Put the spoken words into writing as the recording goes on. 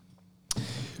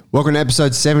Welcome to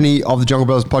episode 70 of the Jungle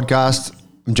Brothers podcast.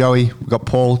 I'm Joey. We've got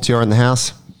Paul, Tiara in the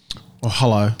house. Oh,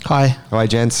 hello. Hi. Hi,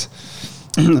 gents.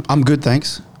 I'm good,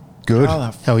 thanks. Good.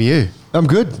 How are you? I'm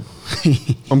good.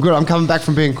 I'm good. I'm coming back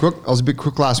from being crook. I was a bit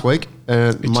crook last week.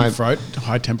 Itchy throat,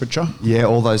 high temperature. Yeah,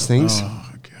 all those things.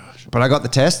 Oh, gosh. But I got the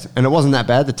test, and it wasn't that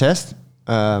bad, the test,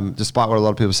 despite what a lot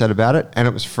of people said about it. And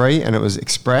it was free, and it was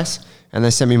express. And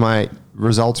they sent me my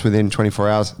results within 24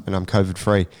 hours, and I'm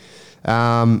COVID-free.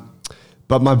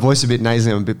 But my voice is a bit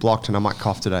nasally. I'm a bit blocked, and I might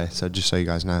cough today. So just so you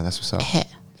guys know, that's what's up.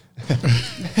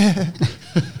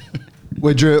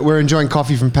 We're enjoying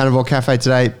coffee from Panavore Cafe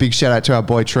today. Big shout out to our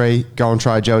boy Tree. Go and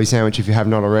try a Joey sandwich if you have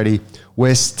not already.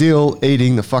 We're still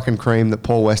eating the fucking cream that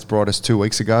Paul West brought us 2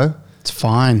 weeks ago. It's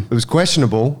fine. It was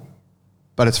questionable,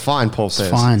 but it's fine, Paul says.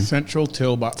 It's fine. Central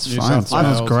Tilbutt, New fine. South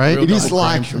Wales. That's great. Real It is double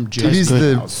like, cream from it Jess is Good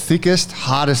the House. thickest,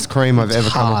 hardest cream I've ever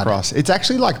come hard. across. It's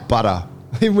actually like butter.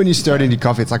 Even when you stir it into your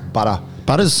coffee, it's like butter.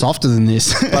 Butter's softer than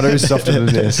this. Butter is softer than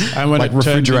this. And when like it turns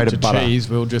refrigerated into butter. cheese,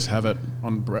 we'll just have it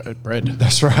on bread.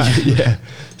 That's right. Yeah.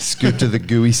 Scoop to the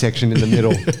gooey section in the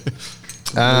middle.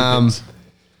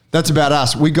 That's about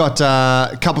us. We got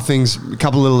a couple things, a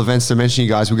couple little events to mention, you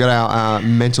guys. We got our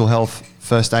mental health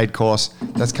first aid course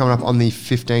that's coming up on the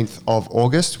 15th of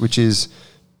August, which is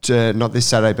not this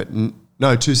Saturday,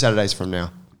 but 2 Saturdays from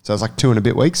now. So it's like 2 and a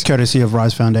bit weeks. Courtesy of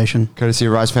Rise Foundation. Courtesy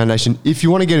of Rise Foundation. If you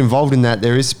want to get involved in that,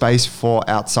 there is space for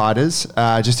outsiders.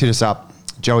 Just hit us up,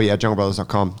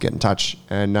 joey@junglebrothers.com. Get in touch.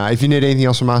 And if you need anything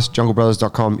else from us,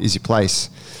 junglebrothers.com is your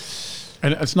place.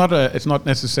 And it's not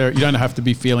necessary. You don't have to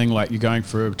be feeling like you're going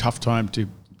through a tough time to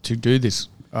do this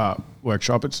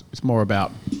workshop. It's more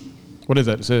about, what is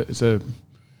it? It's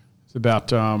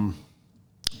about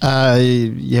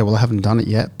Well, I haven't done it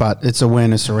yet, but it's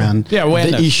awareness around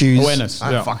awareness. the issues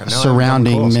I don't fucking know.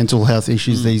 surrounding mental health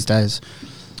issues these days.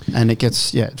 And it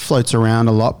floats around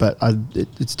a lot, but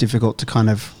it's difficult to kind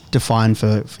of define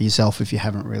for yourself if you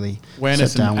haven't really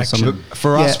Awareness sat down and with action. someone.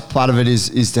 For us, part of it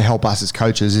is to help us as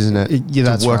coaches, isn't it? Yeah,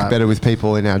 that's to work right. better with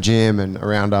people in our gym and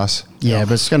around us. Yeah,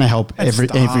 but it's going to help And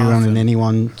staff everyone and and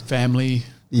anyone. family.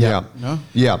 Yeah. No?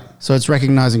 Yeah. So it's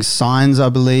recognizing signs, I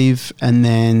believe, and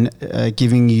then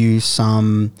giving you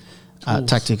some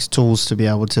tools to be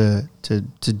able to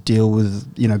deal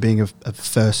with, being a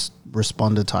first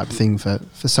responder type thing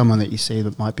for someone that you see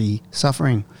that might be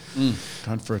suffering.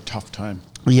 Going for a tough time.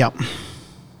 Yep.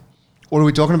 What are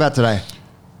we talking about today?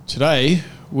 Today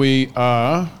we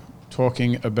are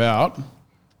talking about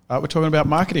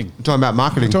marketing. We're talking about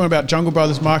marketing. We're talking about Jungle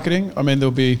Brothers marketing. I mean,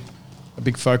 there'll be a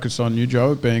big focus on you,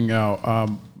 Joe, being our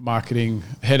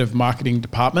head of marketing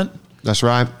department. That's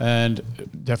right. And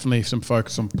definitely some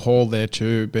focus on Paul there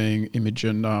too, being image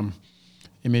and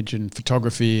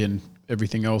photography and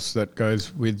everything else that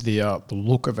goes with the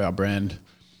look of our brand,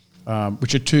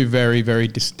 which are two very, very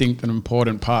distinct and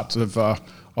important parts of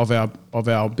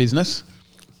our business.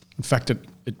 In fact,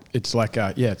 it's like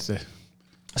it's a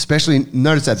Especially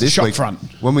notice that this shop week front.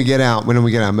 when we get our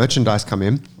merchandise come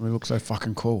in, we look so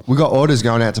fucking cool. we got orders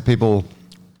going out to people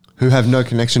who have no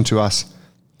connection to us,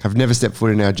 have never stepped foot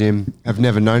in our gym, have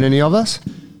never known any of us.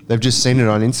 They've just seen it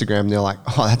on Instagram. And they're like,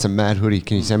 "Oh, that's a mad hoodie.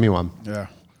 Can you send me one?" Yeah.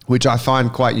 Which I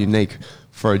find quite unique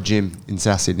for a gym in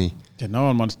South Sydney. Yeah, no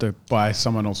one wants to buy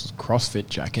someone else's CrossFit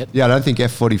jacket. Yeah, I don't think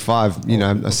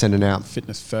F45, are sending out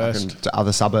Fitness First to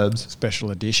other suburbs. special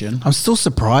edition. I'm still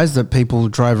surprised that people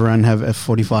drive around and have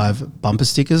F45 bumper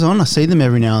stickers on. I see them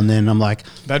every now and then. I'm like,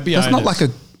 That'd be that's not owners.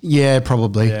 like a, yeah,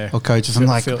 probably. Yeah. Or coaches. I'm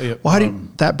like, Affiliate, why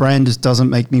did that brand just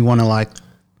doesn't make me want to like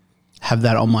have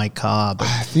that on my car? But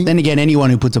think- then again,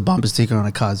 anyone who puts a bumper sticker on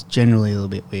a car is generally a little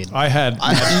bit weird. I had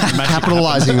magic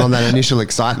Capitalizing on that initial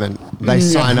excitement. They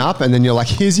sign up and then you're like,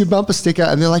 "Here's your bumper sticker."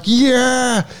 And they're like,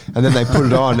 "Yeah." And then they put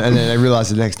it on and then they realize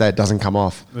the next day it doesn't come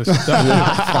off. The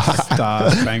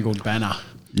Star Spangled Banner.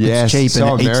 Yeah, cheap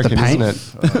so and it eats the American, paint. isn't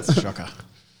it? Oh, that's a shocker.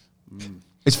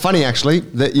 It's funny actually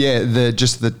that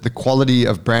the quality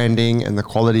of branding and the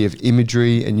quality of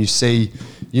imagery, and you see,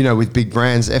 with big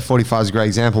brands, F45 is a great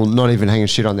example. Not even hanging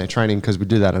shit on their training because we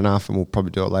do that enough, and we'll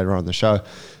probably do it later on in the show.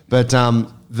 But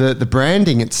the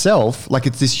branding itself, like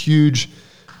it's this huge,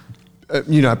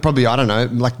 probably I don't know,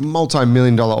 like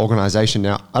multi-million-dollar organization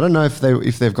now. I don't know if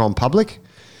they've gone public,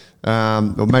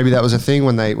 or maybe that was a thing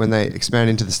when they expanded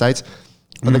into the States.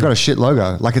 But they've got a shit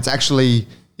logo. Like it's actually,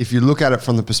 if you look at it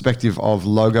from the perspective of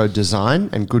logo design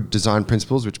and good design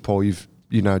principles, which Paul, you've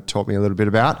taught me a little bit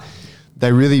about,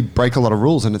 they really break a lot of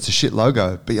rules and it's a shit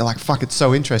logo. But you're like, fuck, it's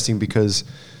so interesting because,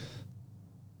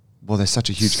 well, they're such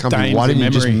a huge company. Stains Why in didn't you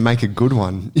just memory. make a good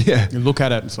one? Yeah. You look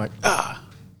at it and it's like,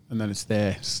 and then it's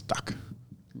there, stuck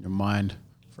in your mind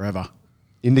forever.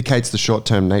 Indicates the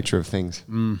short-term nature of things.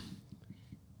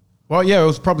 Well, yeah, it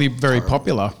was probably very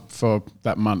popular for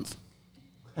that month.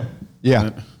 Yeah.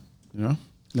 You know,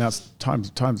 now it's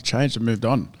times changed and moved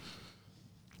on.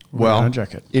 Well,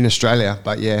 jacket. in Australia,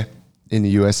 but yeah, in the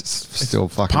US, it's still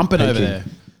fucking pumping over peaking. there.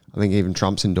 I think even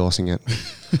Trump's endorsing it.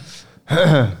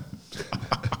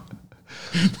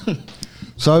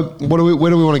 So, where do we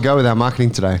want to go with our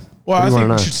marketing today? Well, What I do you think wanna we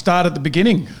know? should start at the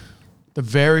beginning, the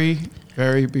very,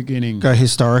 very beginning. Go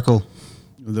historical.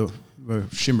 The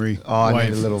shimmery. Oh, I wave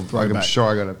need a little. I'm throwback. sure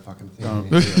I got a fucking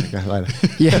thing. Okay, later.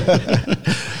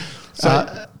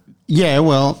 Yeah. Yeah,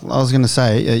 well, I was going to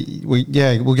say,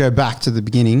 we'll go back to the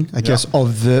beginning, I guess,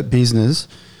 of the business.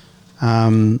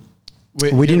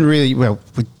 We didn't really,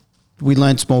 we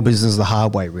learned small business the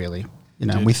hard way, really. You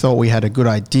know, we thought we had a good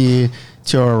idea.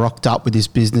 Tiora rocked up with this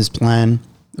business plan.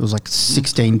 It was like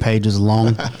 16 pages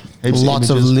long. Lots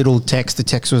of little text. The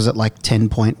text was at like 10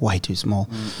 point, way too small.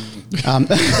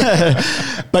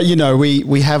 But, you know,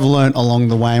 we have learnt along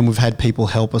the way and we've had people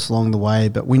help us along the way.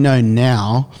 But we know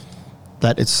now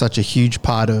that it's such a huge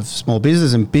part of small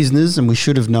business, and we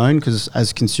should have known because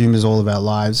as consumers all of our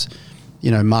lives, you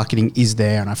know, marketing is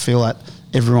there. And I feel that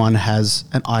everyone has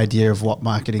an idea of what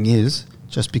marketing is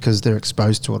just because they're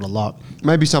exposed to it a lot.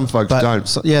 Maybe some folks don't.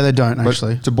 So, yeah, they don't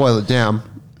actually. But to boil it down,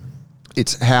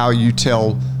 it's how you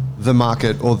tell the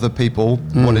market or the people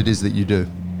what it is that you do.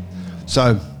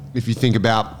 So if you think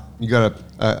about, you got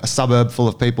a suburb full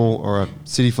of people or a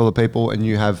city full of people and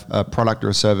you have a product or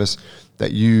a service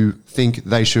that you think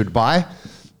they should buy,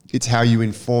 it's how you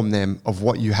inform them of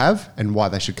what you have and why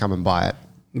they should come and buy it.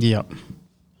 Yep.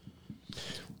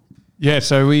 Yeah,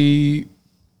 so we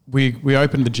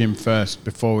opened the gym first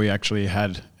before we actually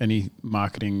had any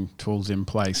marketing tools in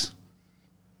place,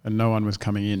 and no one was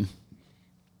coming in.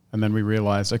 And then we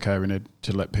realized, okay, we need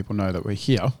to let people know that we're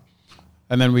here.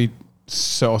 And then we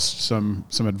sourced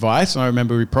some advice. And I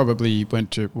remember we probably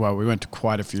went to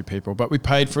quite a few people, but we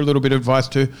paid for a little bit of advice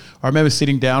too. I remember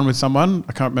sitting down with someone,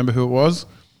 I can't remember who it was,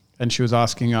 and she was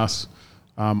asking us,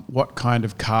 what kind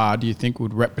of car do you think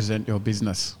would represent your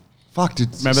business? Fuck,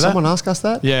 did Remember someone ask us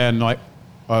that? Yeah, and like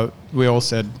we all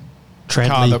said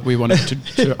Treadly. car that we wanted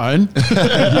to own.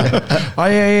 Oh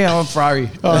yeah, I'm Ferrari.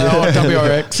 Oh,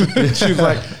 WRX. She was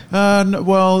like, no,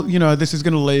 well, you know, this is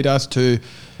going to lead us to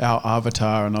our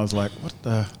avatar, and I was like, what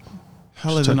the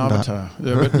hell is an avatar?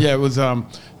 Yeah, but yeah, it was.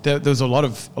 There was a lot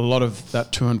of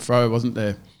that to and fro, wasn't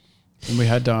there? And we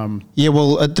had. Yeah,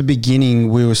 well, at the beginning,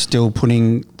 we were still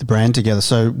putting the brand together.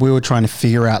 So we were trying to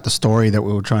figure out the story that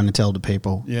we were trying to tell to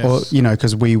people. Yes. Or, you know,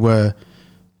 because we were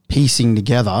piecing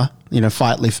together, you know,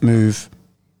 Fight, Lift, Move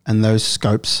and those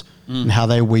scopes and how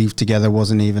they weave together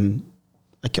wasn't even,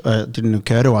 didn't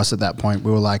occur to us at that point.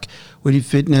 We were like, we do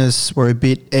fitness, we're a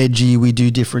bit edgy, we do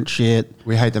different shit.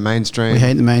 We hate the mainstream. We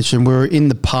hate the mainstream. We were in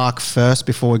the park first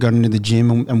before we got into the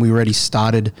gym and we already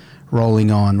started rolling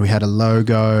on. We had a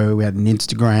logo, we had an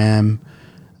Instagram,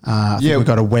 I think we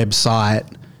got a website.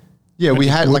 Yeah,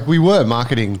 we were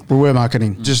marketing, We were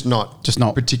marketing. just not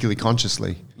particularly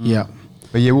consciously. Yeah.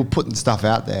 But yeah, we're putting stuff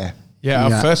out there. Yeah, our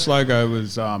Yeah. first logo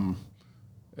was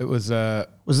it was a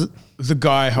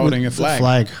guy holding a flag.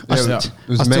 Flag. I, Yeah, st- it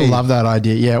was I still me. love that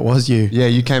idea. Yeah, it was you. Yeah,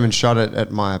 you came and shot it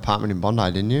at my apartment in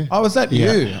Bondi, didn't you? Oh, was that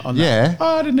Yeah. you? On that? Yeah.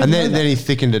 Oh, I didn't And know then, that. then he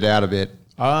thickened it out a bit.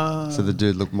 So The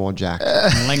dude looked more jacked.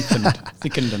 lengthened,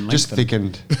 thickened and lengthened. Just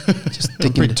thickened. Just A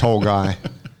pretty thinking. tall guy,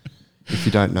 if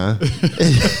you don't know.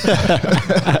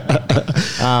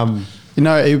 You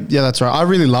know, yeah, that's right. I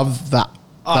really love that.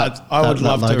 I would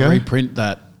love to logo. reprint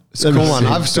that. It's a cool one.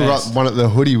 sick. I've still got Best. one at the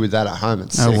hoodie with that at home.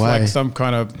 It's No sick. way. Like some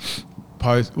kind of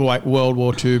like World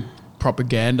War II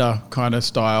propaganda kind of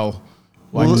style,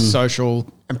 like social.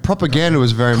 And propaganda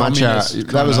was very much Communist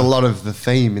that was a kinda- lot of the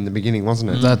theme in the beginning,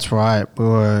 wasn't it? That's right. We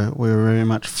were very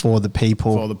much for the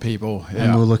people. For the people, And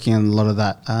yeah. we were looking at a lot of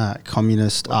that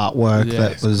communist artwork Yeah,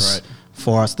 that it's was great.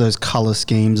 for us. Those color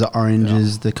schemes, the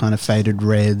oranges, the kind of faded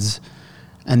reds,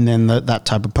 and then that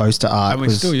type of poster art. And we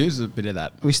still use a bit of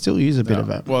that. we still use a bit of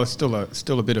it. Well, it's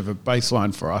still a bit of a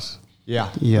baseline for us. Yeah.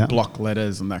 Yeah, Block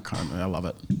letters and that kind of. I love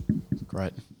it. It's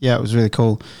great. yeah, it was really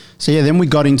cool. So yeah, then we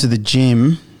got into the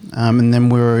gym, and then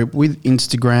we were with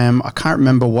Instagram. I can't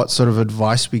remember what sort of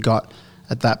advice we got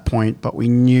at that point, but we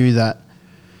knew that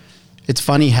it's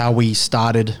funny how we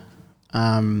started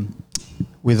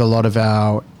with a lot of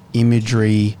our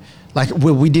imagery. Like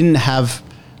we didn't have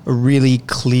a really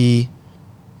clear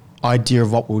idea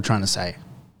of what we were trying to say.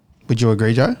 Would you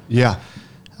agree, Joe? Yeah.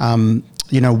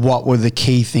 You know, what were the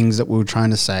key things that we were trying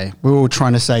to say? We were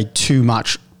trying to say too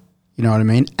much, you know what I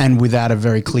mean? And without a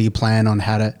very clear plan on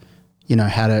how to, you know,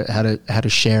 how to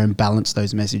share and balance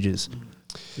those messages.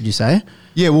 Would you say?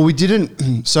 Yeah, well, we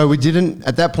didn't. So we didn't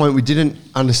at that point. We didn't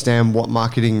understand what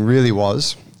marketing really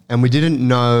was, and we didn't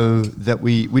know that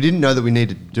we didn't know that we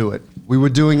needed to do it. We were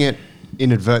doing it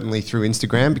inadvertently through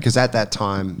Instagram because at that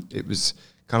time it was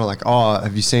kind of like, oh,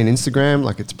 have you seen Instagram?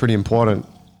 Like it's pretty important.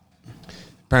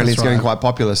 Apparently, it's getting quite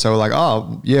popular. So we're like,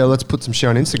 oh yeah, let's put some shit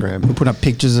on Instagram. We put up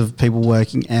pictures of people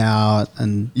working out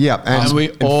and And we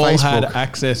all Facebook. had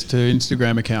access to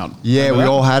Instagram account. Yeah, Remember we that?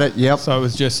 all had it. Yep. So it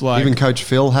was just like Even Coach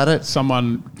Phil had it.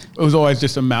 someone. It was always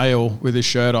just a male with his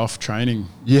shirt off training.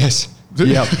 Yes.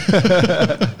 Yep.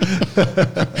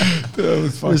 It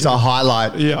was It was a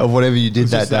highlight of whatever you did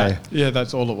that day. Yeah,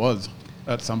 that's all it was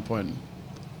at some point.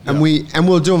 And we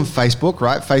were doing Facebook,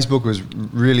 right? Facebook was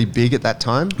really big at that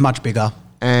time. much bigger.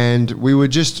 And we were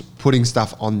just putting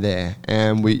stuff on there.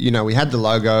 And we had the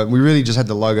logo. We really just had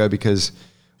the logo because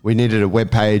we needed a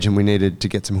web page and we needed to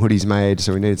get some hoodies made.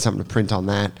 So we needed something to print on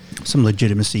that. Some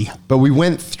legitimacy. But we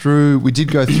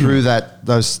did go through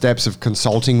those steps of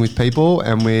consulting with people.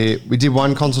 And we did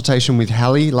one consultation with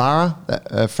Hallie Lara,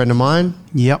 a friend of mine.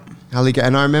 Yep. Hallie,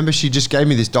 and I remember she just gave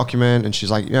me this document and she's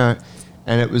like,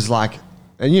 and it was like,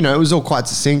 and it was all quite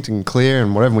succinct and clear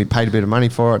and whatever. And we paid a bit of money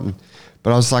for it.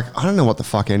 But I was like, I don't know what the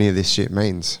fuck any of this shit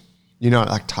means.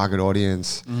 Like target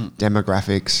audience,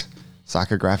 demographics,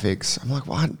 psychographics. I'm like,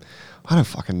 what? I don't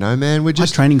fucking know, man. We're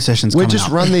just training sessions. We just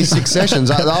run these 6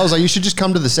 sessions. I was like, you should just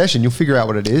come to the session. You'll figure out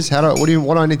what it is. What do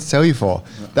I need to tell you for?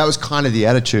 That was kind of the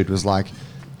attitude. Was like,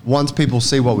 once people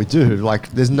see what we do, like,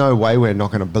 there's no way we're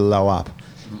not going to blow up.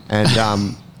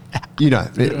 And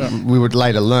we would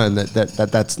later learn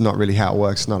that's not really how it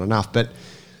works. Not enough, but.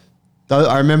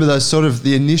 I remember those sort of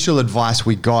the initial advice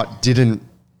we got we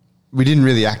didn't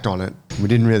really act on it. We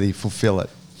didn't really fulfill it.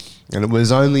 And it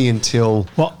was only until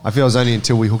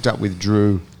we hooked up with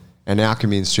Drew and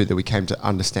Alchemy Institute that we came to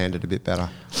understand it a bit better.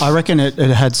 I reckon it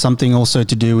had something also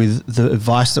to do with the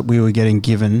advice that we were getting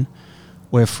given,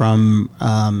 where from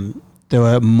there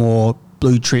were more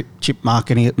blue chip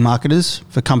marketers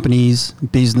for companies,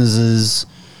 businesses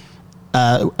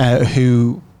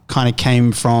who kind of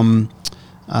came from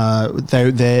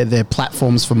their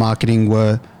platforms for marketing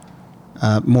were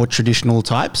more traditional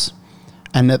types.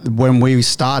 And when we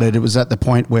started, it was at the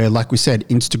point where, like we said,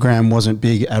 Instagram wasn't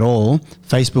big at all.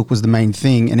 Facebook was the main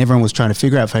thing, and everyone was trying to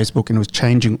figure out Facebook, and it was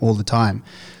changing all the time.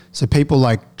 So people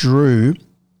like Drew,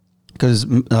 because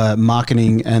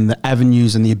marketing and the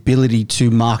avenues and the ability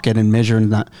to market and measure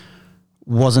and that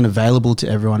wasn't available to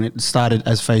everyone. It started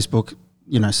as Facebook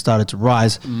started to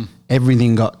rise,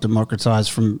 everything got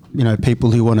democratized from,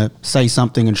 people who want to say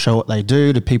something and show what they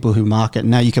do to people who market.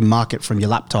 Now you can market from your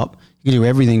laptop. You can do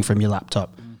everything from your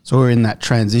laptop. So we're in that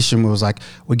transition where it was like,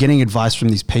 we're getting advice from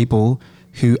these people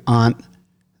who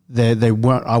they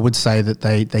weren't, I would say that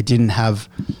they didn't have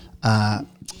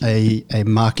a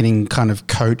marketing kind of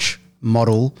coach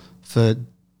model for,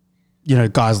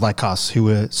 guys like us who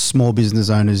were small business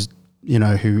owners,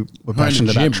 who were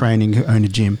passionate about training, who owned a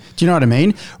gym. Do you know what I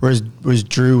mean? Whereas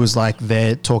Drew was like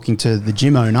there talking to the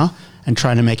gym owner and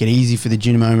trying to make it easy for the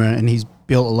gym owner, and he's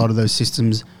built a lot of those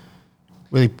systems,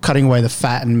 really cutting away the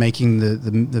fat and making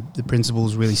the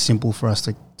principles really simple for us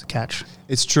to catch.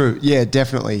 It's true. Yeah,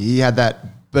 definitely. He had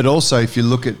that. But also, if you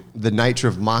look at the nature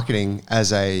of marketing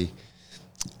as as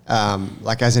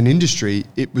an industry,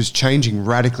 it was changing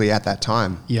radically at that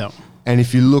time. Yeah. And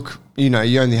if you look,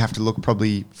 you only have to look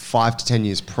probably 5 to 10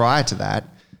 years prior to that,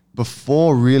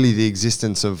 before really the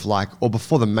existence of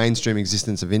before the mainstream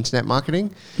existence of internet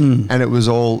marketing. And it was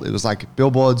like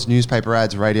billboards, newspaper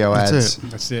ads, radio ads.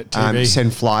 That's it. TV.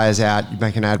 Send flyers out, you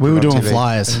make an ad. We were doing TV.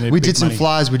 flyers. We did some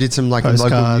flyers. We did some Postcards.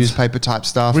 local newspaper type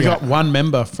stuff. We got one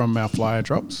member from our flyer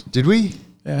drops. Did we?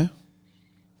 Yeah.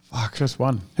 Fuck. Just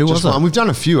one. Who was it? We've done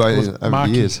a few over Mark,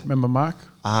 the years. Remember Mark?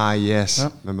 Ah, yes.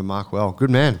 Yep. Remember Mark well.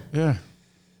 Good man. Yeah.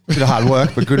 Bit of hard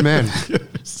work, but good man.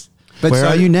 But Where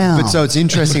are you now? But so it's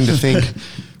interesting to think,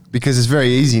 because it's very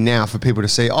easy now for people to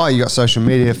see, you got social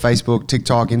media, Facebook,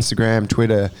 TikTok, Instagram,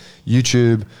 Twitter,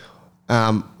 YouTube.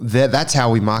 That's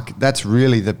how we market. That's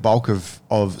really the bulk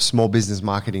of small business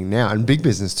marketing now, and big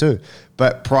business too.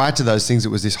 But prior to those things, it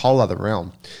was this whole other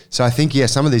realm. So I think,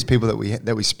 some of these people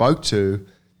that we spoke to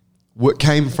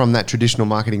came from that traditional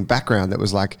marketing background that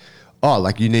was like,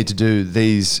 you need to do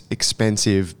these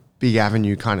expensive, big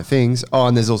avenue kind of things.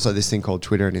 And there's also this thing called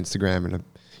Twitter and Instagram, and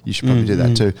you should probably do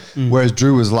that too. Whereas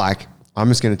Drew was like, I'm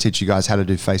just going to teach you guys how to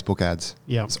do Facebook ads.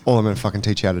 Yeah. That's all I'm going to fucking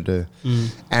teach you how to do.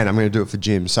 And I'm going to do it for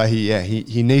gyms. So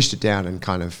he niched it down and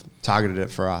kind of targeted it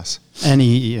for us. And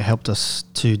he helped us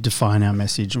to define our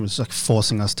message and was like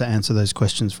forcing us to answer those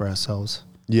questions for ourselves.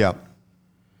 Yeah.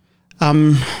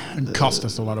 It cost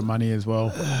us a lot of money as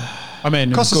well. I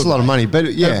mean, It cost us a lot of money,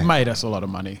 but yeah. It made us a lot of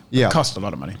money. Yeah. It cost a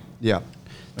lot of money. Yeah.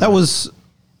 That was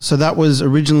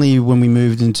originally when we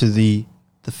moved into the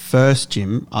first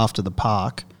gym after the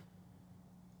park.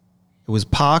 It was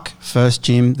park, first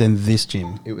gym, then this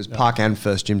gym. It was park and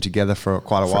first gym together for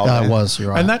quite a while. It was, you're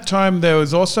right. And that time there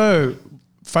was also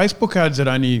Facebook ads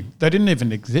they didn't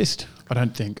even exist, I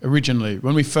don't think, originally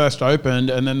when we first opened,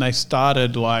 and then they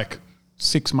started like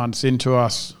 6 months into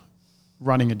us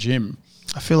running a gym.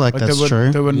 I feel like that's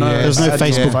true. There were no, Yeah. There's no ads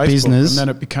on Facebook business. and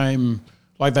then it became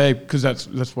like because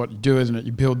that's what you do, isn't it?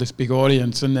 You build this big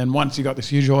audience, and then once you got this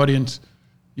huge audience,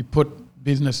 you put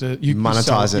businesses, you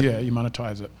monetize it. Yeah, you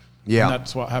monetize it. Yeah. And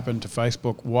that's what happened to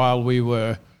Facebook while we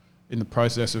were in the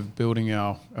process of building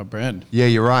our brand. Yeah,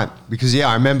 you're right. Because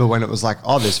I remember when it was like,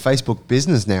 oh, there's Facebook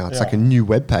business now. It's like a new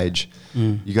web page.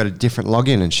 You got a different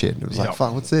login and shit. And it was like,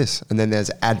 fuck, what's this? And then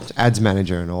there's ads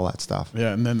manager and all that stuff.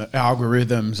 Yeah, and then the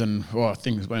algorithms and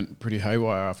things went pretty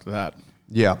haywire after that.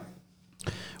 Yeah.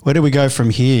 Where do we go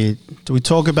from here? Do we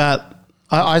talk about?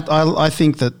 I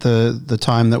think that the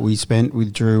time that we spent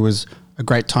with Drew was a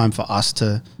great time for us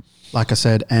to, like I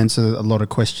said, answer a lot of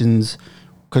questions,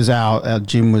 because our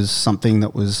gym was something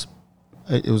that was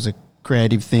a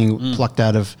creative thing plucked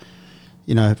out of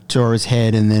Tora's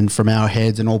head and then from our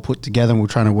heads and all put together, and we were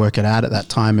trying to work it out at that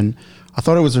time. And I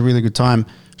thought it was a really good time.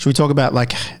 Should we talk about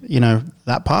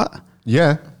that part?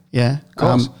 Yeah. Yeah, Of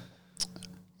course.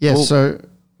 Well, so.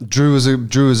 Drew was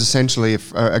essentially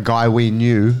a guy we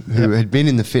knew who had been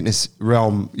in the fitness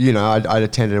realm. I'd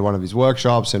attended one of his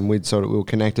workshops and we were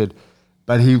connected,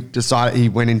 but he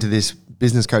went into this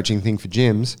business coaching thing for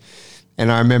gyms.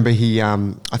 And I remember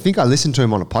I think I listened to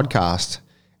him on a podcast,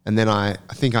 and then I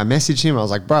think I messaged him. I was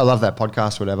like, bro, I love that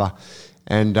podcast, whatever.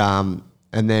 And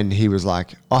then he was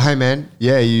like, oh, hey man,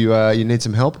 yeah, you need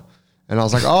some help? And I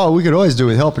was like, oh, we could always do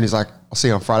with help. And he's like, I'll see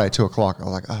you on Friday, 2:00. I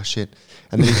was like, oh shit.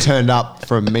 And then he turned up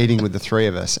for a meeting with the three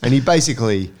of us. And he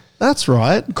basically That's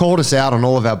right. called us out on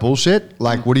all of our bullshit.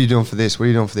 Like, what are you doing for this? What are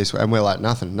you doing for this? And we're like,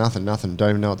 nothing. Don't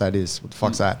even know what that is. What the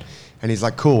fuck's that? And he's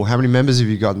like, cool. How many members have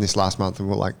you got in this last month? And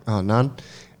we're like, oh, none.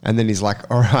 And then he's like,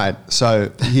 all right,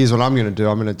 so here's what I'm going to do.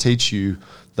 I'm going to teach you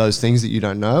those things that you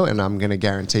don't know. And I'm going to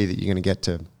guarantee that you're going to get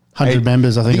to 100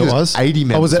 members, I think it was. 80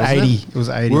 members. Oh, was it wasn't 80? It was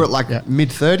 80. We're at like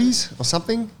mid-30s or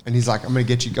something. And he's like, I'm going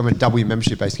to double your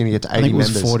membership base. You're going to get to 80 I think it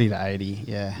was members. 40 to 80,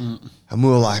 yeah. And we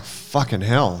were like, fucking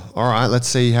hell. All right, let's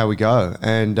see how we go.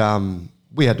 And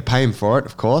we had to pay him for it,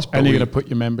 of course. But And you're going to put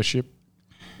your membership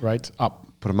rates up.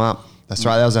 put them up. That's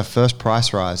right. That was our first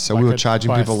price rise. So we were charging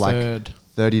by a people like third.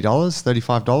 $30,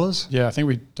 $35. Yeah, I think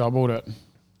we doubled it.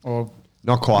 Or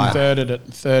Not quite.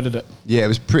 thirded it. Yeah,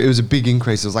 it was a big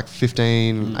increase. It was like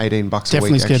 $15, $18 a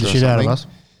Definitely week. scared the extra shit or out of something. us.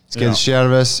 Scared the shit out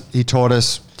of us. He taught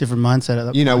us. Different mindset at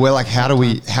that point. We're like, how do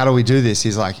we do this?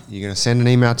 He's like, you're going to send an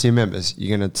email to your members.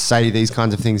 You're going to say these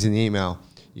kinds of things in the email.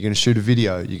 You're going to shoot a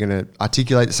video. You're going to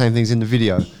articulate the same things in the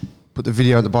video. Put the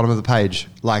video at the bottom of the page,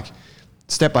 like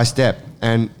step by step.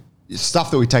 And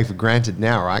stuff that we take for granted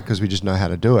now, right? Because we just know how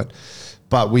to do it.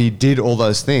 But we did all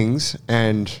those things,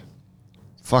 and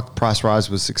price rise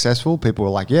was successful. People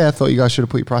were like, yeah, I thought you guys should have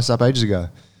put your price up ages ago.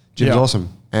 Gym's awesome.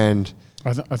 And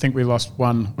I think we lost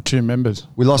 1 or 2 members.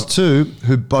 we lost 2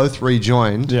 who both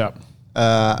rejoined. Yeah.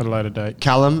 At a later date.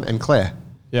 Callum and Claire.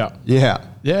 Yeah. Yeah.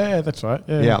 Yeah, that's right.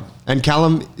 Yeah. Yeah. And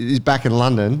Callum is back in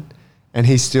London, and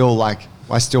he's still like,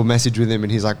 I still message with him,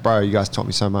 and he's like, bro, you guys taught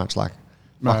me so much. Like,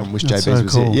 fucking wish That's JB's so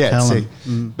was cool, here. Yeah, it's Callum.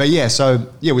 sick. But yeah, so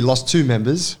yeah, we lost 2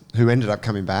 members who ended up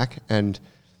coming back and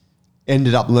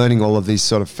ended up learning all of these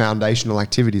sort of foundational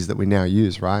activities that we now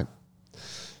use, right?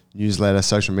 Newsletter,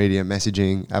 social media,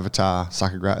 messaging, avatar,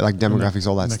 psychographic, like demographics,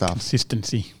 all that And the stuff.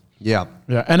 Consistency. Yeah.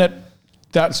 Yeah, and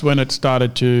that's when it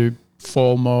started to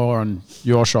fall more on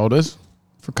your shoulders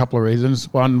for a couple of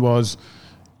reasons. One was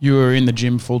you were in the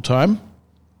gym full time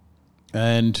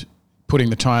and putting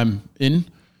the time in,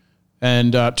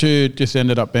 and 2, just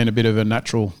ended up being a bit of a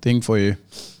natural thing for you,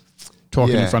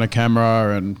 talking in front of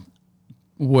camera and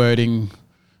wording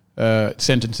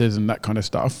sentences and that kind of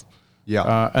stuff.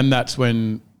 Yeah. And that's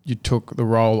when you took the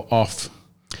role off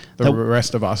the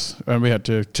rest of us, and we had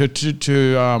to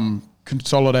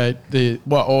consolidate to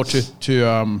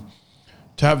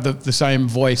have the same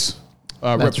voice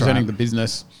representing the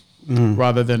business,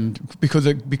 rather than, because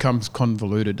it becomes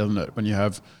convoluted, doesn't it? When you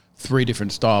have 3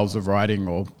 different styles of writing,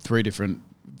 or 3 different,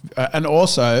 and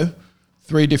also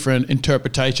 3 different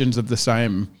interpretations of the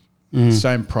same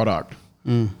product.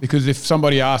 Because if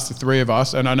somebody asks the 3 of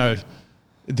us, and I know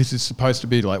this is supposed to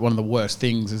be like one of the worst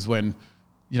things, is when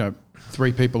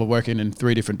 3 people are working in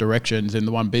 3 different directions in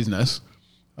the one business.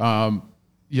 Everyone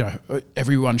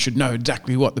should know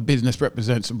exactly what the business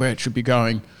represents and where it should be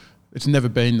going. it's never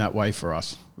been that way for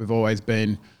us. We've always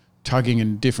been tugging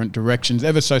in different directions,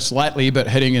 ever so slightly, but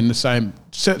heading in the same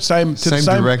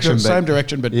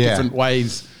direction, but different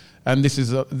ways. And this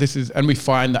is, and we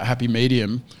find that happy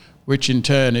medium, which in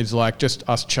turn is like just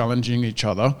us challenging each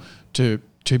other to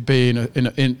be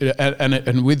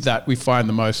and with that we find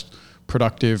the most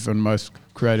productive and most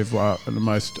creative and the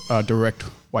most direct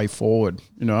way forward.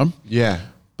 You know. Yeah.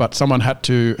 But someone had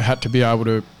to be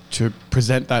able to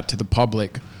present that to the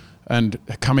public, and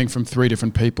coming from 3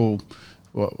 different people,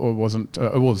 or wasn't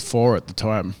it was 4 at the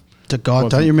time. To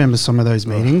God, don't you remember some of those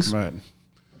meetings?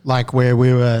 Like where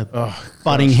we were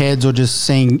butting heads or just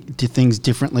seeing things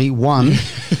differently. One,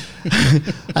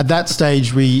 at that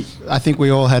stage, I think we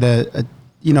all had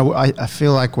I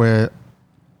feel like we're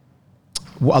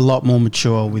a lot more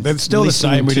mature with. It's still the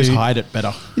same. We just hide it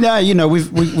better. Yeah, we've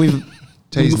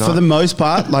for the most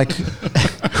part, like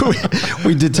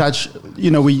we detach.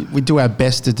 We do our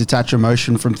best to detach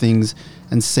emotion from things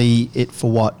and see it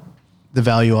for what the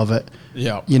value of it.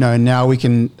 Yeah. And now we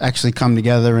can actually come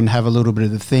together and have a little bit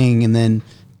of the thing and then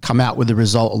come out with the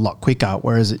result a lot quicker.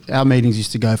 Whereas our meetings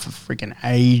used to go for freaking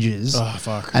ages. Oh,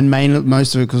 fuck. And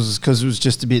most of it was because it was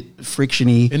just a bit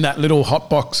frictiony. In that little hot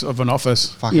box of an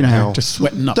office. Fucking hell. Just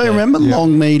sweating up Don't there. you remember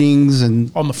long meetings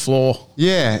and On the floor.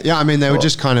 Yeah. I mean, they were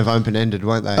just kind of open-ended,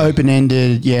 weren't they?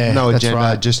 open-ended? Yeah, No that's agenda,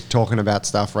 right. just talking about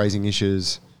stuff, raising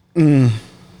issues, and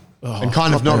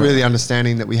kind of not really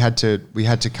understanding that we had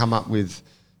to come up with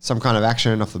some kind of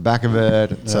action off the back of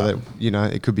it, so that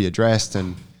it could be addressed.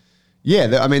 And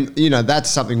I mean, that's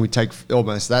something we take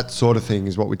almost, that sort of thing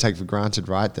is what we take for granted,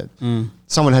 right? That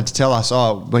someone had to tell us,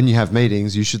 when you have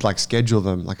meetings, you should like schedule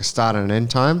them like a start and an end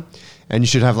time, and you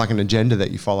should have like an agenda that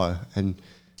you follow and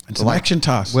some action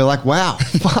tasks. We're like, wow,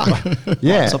 fuck,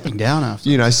 yeah, It's up and down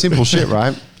after. Simple shit,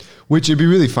 right? Which it'd be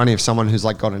really funny if someone who's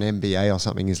like got an MBA or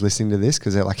something is listening to this,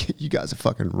 because they're like, you guys are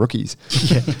fucking rookies.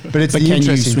 Yeah. But it's the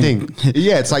interesting thing.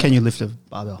 Yeah, it's like, can you lift a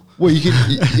barbell? well, you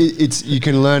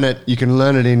can learn it. You can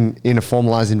learn it in a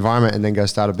formalized environment and then go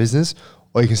start a business,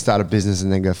 or you can start a business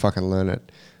and then go fucking learn it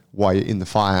while you're in the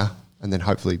fire, and then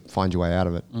hopefully find your way out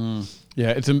of it.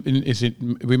 Yeah,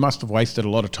 we must have wasted a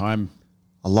lot of time.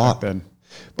 A lot. Back then.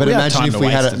 But We had imagine time if to we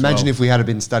waste had as imagine well. if we had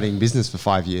been studying business for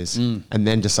 5 years and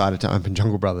then decided to open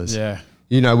Jungle Brothers. Yeah.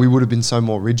 We would have been so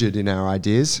more rigid in our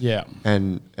ideas. Yeah.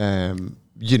 And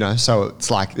so it's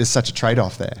like there's such a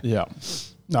trade-off there. Yeah.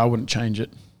 No, I wouldn't change it.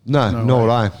 No, nor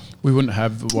would I. We wouldn't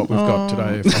have what we've got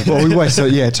today. If Well, we waste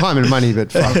time and money,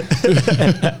 but fuck.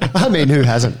 I mean, who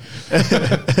hasn't?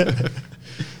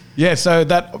 Yeah, so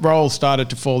that role started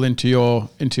to fall into your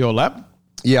lap.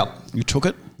 Yeah. You took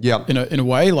it. Yeah. In a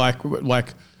way, like,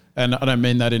 and I don't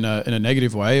mean that in a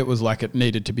negative way. It was like it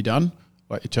needed to be done.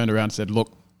 Like you turned around and said,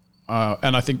 "Look,"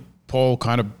 and I think Paul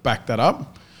kind of backed that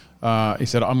up. He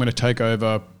said, "I'm going to take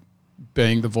over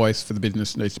being the voice for the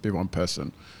business. Needs to be one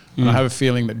person." And I have a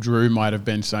feeling that Drew might have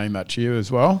been saying that to you as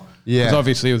well. Yeah. Because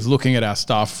obviously he was looking at our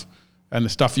stuff, and the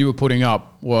stuff you were putting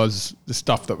up was the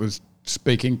stuff that was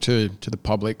speaking to the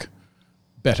public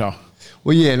better.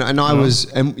 Well, yeah, and I was,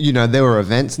 and there were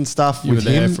events and stuff You with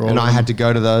were there him, for all and of I them. had to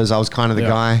go to those. I was kind of the Yeah.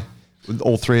 guy.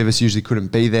 All 3 of us usually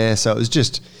couldn't be there, so it was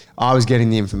just I was getting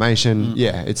the information.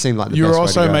 Yeah, it seemed like the You best were way to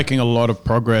also go. making a lot of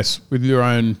progress with your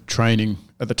own training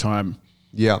at the time.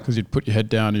 Yeah, Because you'd put your head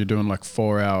down, you're doing like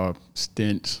 4-hour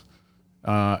stints,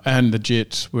 and the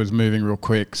jits was moving real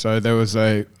quick. So there was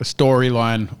a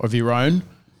storyline of your own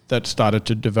that started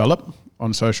to develop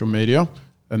on social media,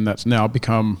 and that's now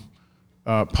become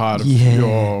part of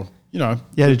your, You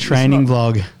had a training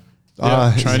vlog.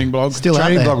 training blog. Still out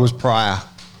training there. blog was prior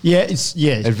Yeah,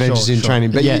 Adventures in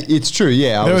Training, but it's true.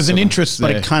 Yeah, There was an interest. interest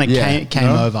there. but it kind of came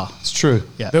over. It's true.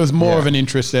 Yeah. There was more Yeah. of an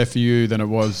interest there for you than it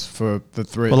was for the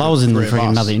three. Well, I was in three of us.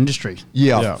 another industry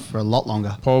Yeah. for a lot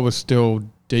longer. Paul was still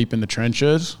deep in the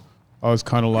trenches. I was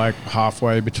kind of like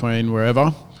halfway between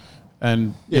wherever.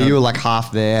 And Yeah, you were like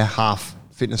half there, half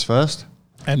fitness first.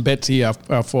 and Betsy, our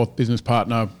 4th business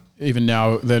partner, even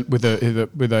now with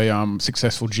a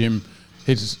successful gym,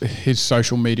 his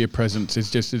social media presence is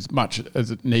just as much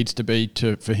as it needs to be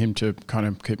for him to kind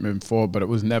of keep moving forward. But it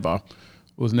was never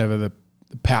the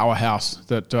powerhouse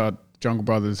that Jungle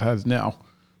Brothers has now.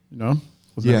 It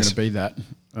was never going to be that.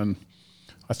 And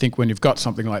I think when you've got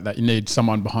something like that, you need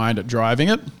someone behind it driving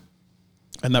it,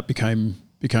 and that became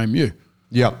you.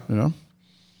 Yeah.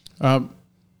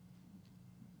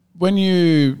 When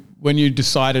you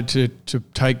decided to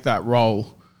take that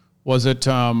role, was it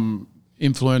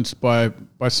influenced by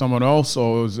someone else,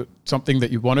 or was it something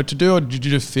that you wanted to do, or did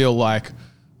you just feel like,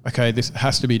 okay, this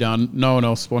has to be done, no one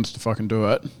else wants to fucking do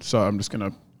it, so I'm just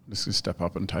gonna step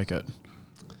up and take it?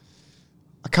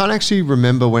 I can't actually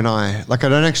remember I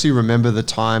don't actually remember the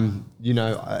time,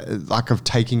 like of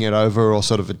taking it over or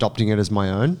sort of adopting it as my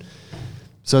own.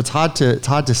 So it's hard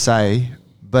to say,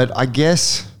 but I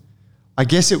guess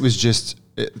it was just,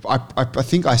 I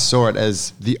think I saw it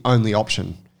as the only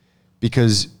option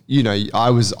because, I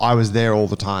was there all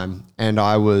the time and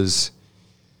I was,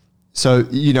 so,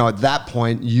 at that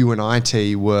point, you and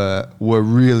IT were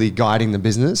really guiding the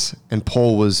business, and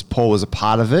Paul was a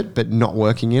part of it, but not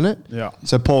working in it. Yeah.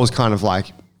 So Paul was kind of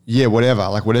like, yeah, whatever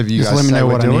you just guys let me say know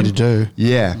we're what doing. I need to do.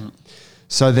 Yeah.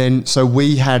 So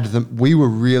we were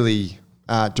really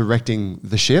directing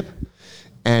the ship,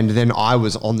 and then I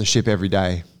was on the ship every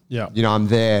day. Yeah. I'm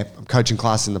there. I'm coaching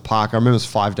class in the park. I remember it was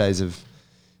 5 days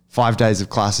of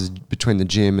classes between the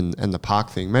gym and the park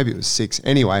thing. Maybe it was 6.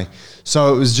 Anyway,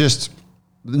 so it was just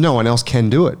no one else can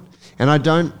do it. And I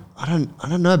don't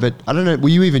know, but I don't know. Were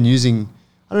you even using?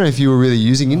 I don't know if you were really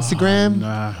using Instagram.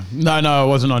 No, I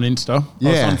wasn't on Insta. Yeah.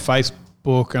 I was on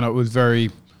Facebook, and it was very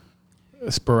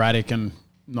sporadic and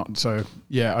not so.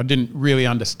 Yeah, I didn't really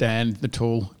understand the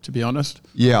tool, to be honest.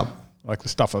 Yeah. Like the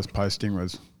stuff I was posting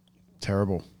was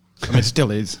terrible. I mean, it still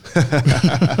is.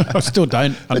 I still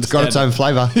don't understand. It's got its own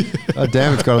flavour. Oh,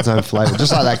 damn, it's got its own flavour.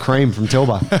 Just like that cream from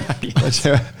Tilba.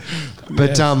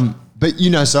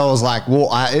 But so I was like, well,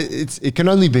 it can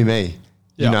only be me,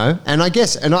 Yeah. And I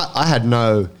guess, and I had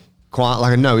no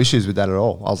issues with that at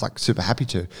all. I was like super happy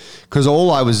to, because all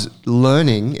I was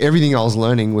learning, everything I was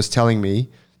learning was telling me,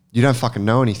 you don't fucking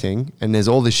know anything, and there's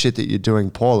all this shit that you're doing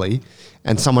poorly,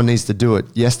 and someone needs to do it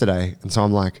yesterday. And so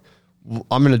I'm like,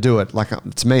 I'm going to do it. Like,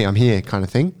 it's me, I'm here kind of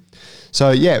thing. So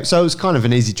yeah, so it was kind of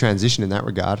an easy transition in that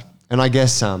regard. And I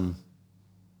guess, and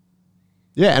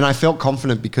I felt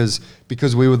confident because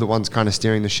we were the ones kind of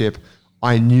steering the ship.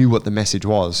 I knew what the message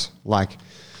was. Like,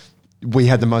 we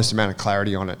had the most amount of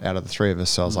clarity on it out of the three of us.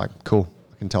 So I was like, cool,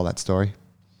 I can tell that story.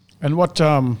 And what,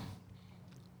 tell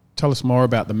us more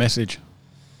about the message.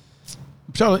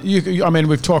 So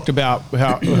we've talked about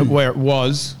where it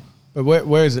was, but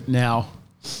where is it now?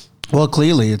 Well,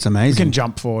 clearly it's We amazing. can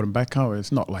jump forward and back, can't we?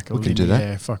 It's not like a can do that.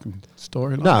 linear fucking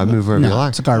story. No, move wherever you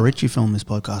like. It's a Guy Ritchie film, this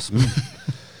podcast.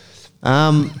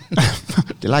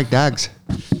 You like dogs?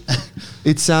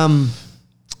 It's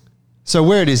so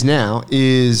where it is now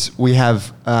is we have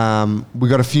we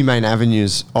got a few main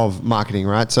avenues of marketing,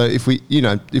 right? So if we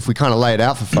kind of lay it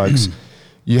out for folks,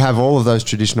 you have all of those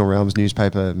traditional realms: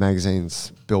 newspaper,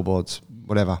 magazines, billboards,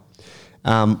 whatever.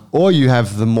 Or you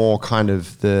have the more kind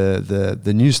of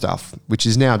the new stuff, which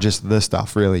is now just the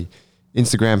stuff really: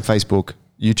 Instagram, Facebook,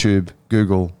 YouTube,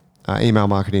 Google, email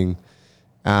marketing.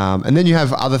 And then you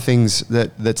have other things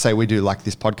that say we do, like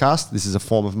this podcast. This is a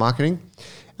form of marketing.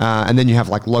 And then you have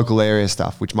like local area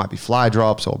stuff, which might be flyer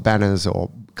drops or banners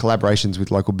or collaborations with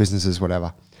local businesses,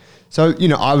 whatever. So,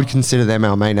 I would consider them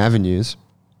our main avenues.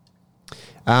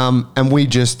 And we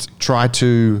just try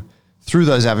to, through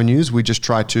those avenues, we just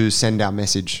try to send our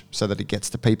message so that it gets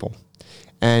to people.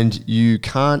 And you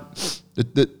can't,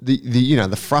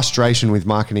 the frustration with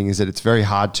marketing is that it's very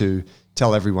hard to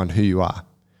tell everyone who you are.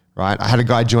 Right, I had a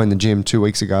guy join the gym 2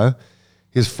 weeks ago.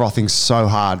 He was frothing so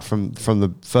hard from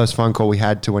the first phone call we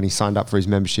had to when he signed up for his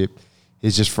membership.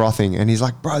 He's just frothing, and he's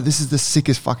like, "Bro, this is the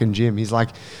sickest fucking gym." He's like,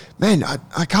 "Man,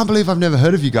 I can't believe I've never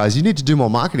heard of you guys. You need to do more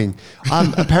marketing."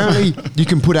 Apparently, you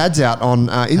can put ads out on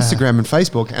Instagram and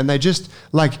Facebook, and they just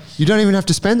like you don't even have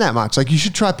to spend that much. Like you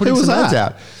should try putting some ads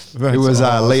out. That's it was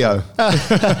awesome. Leo,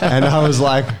 and I was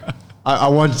like. I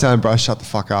wanted to tell him, bro, shut the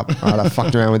fuck up. Right? I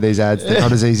fucked around with these ads. They're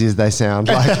not as easy as they sound.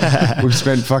 Like we've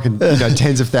spent fucking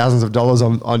tens of thousands of dollars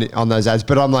on those ads.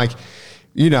 But I'm like,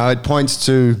 it points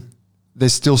to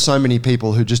there's still so many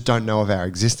people who just don't know of our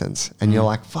existence. And you're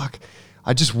like, fuck,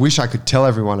 I just wish I could tell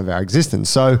everyone of our existence.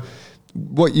 So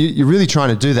what you're really trying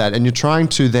to do that, and you're trying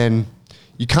to then,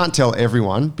 you can't tell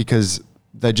everyone because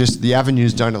the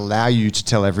avenues don't allow you to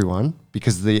tell everyone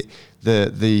because the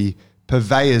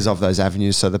purveyors of those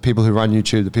avenues, so the people who run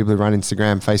YouTube, the people who run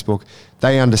Instagram, Facebook,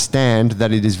 they understand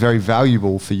that it is very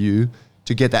valuable for you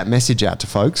to get that message out to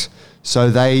folks. So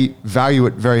they value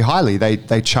it very highly.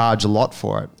 They charge a lot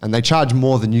for it, and they charge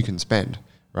more than you can spend,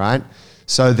 right?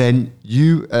 So then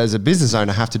you as a business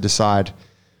owner have to decide,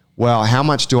 well, how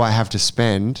much do I have to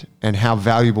spend and how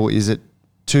valuable is it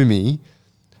to me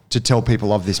to tell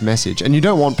people of this message? And you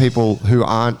don't want people who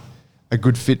aren't a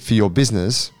good fit for your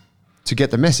business to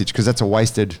get the message, because that's a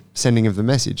wasted sending of the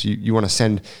message. You want to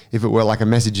send, if it were like a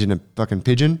message in a fucking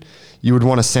pigeon, you would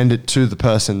want to send it to the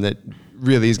person that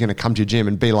really is going to come to your gym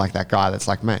and be like that guy that's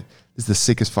like, mate, this is the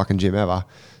sickest fucking gym ever.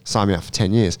 Sign me up for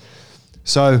 10 years.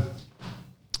 So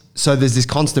there's this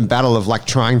constant battle of like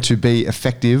trying to be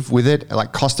effective with it,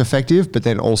 like cost effective, but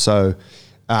then also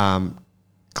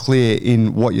clear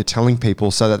in what you're telling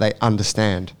people so that they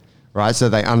understand, right? So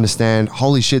they understand,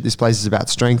 holy shit, this place is about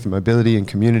strength and mobility and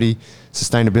community,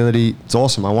 sustainability. It's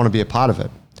awesome. I want to be a part of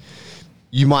it.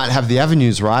 You might have the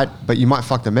avenues right, but you might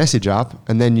fuck the message up,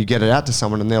 and then you get it out to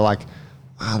someone and they're like,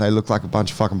 they look like a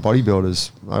bunch of fucking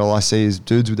bodybuilders. All I see is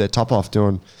dudes with their top off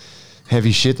doing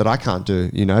heavy shit that I can't do,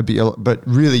 but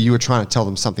really you were trying to tell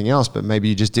them something else, but maybe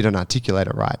you just didn't articulate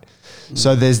it right.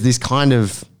 So there's this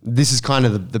is kind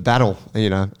of the battle,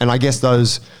 and I guess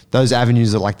those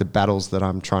avenues are like the battles that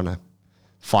I'm trying to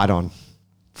fight on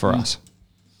for us.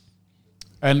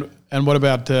 And what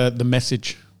about the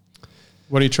message?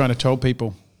 What are you trying to tell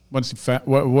people? Once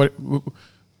you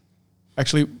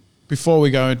actually, before we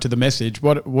go into the message,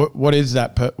 what is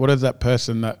that? What is that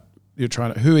person that you're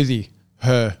trying to? Who is he?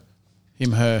 Her,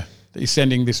 him, her. That you're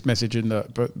sending this message in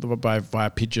via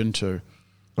pigeon to.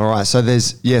 All right. So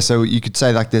so you could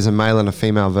say like there's a male and a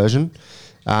female version,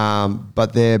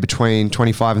 but they're between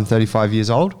 25 and 35 years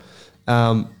old.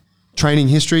 Training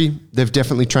history, they've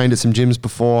definitely trained at some gyms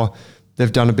before.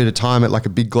 They've done a bit of time at like a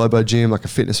big Globo gym, like a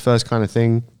Fitness First kind of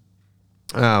thing.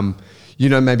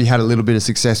 Maybe had a little bit of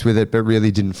success with it, but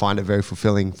really didn't find it very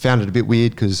fulfilling. Found it a bit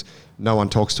weird because no one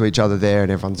talks to each other there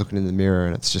and everyone's looking in the mirror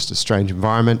and it's just a strange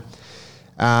environment.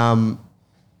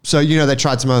 So they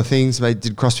tried some other things. They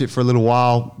did CrossFit for a little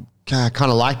while, kind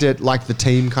of liked it, liked the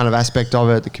team kind of aspect of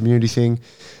it, the community thing,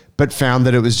 but found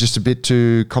that it was just a bit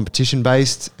too competition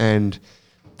based and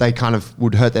they kind of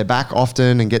would hurt their back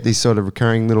often and get these sort of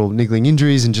recurring little niggling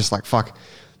injuries and just like, fuck,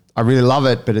 I really love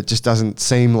it, but it just doesn't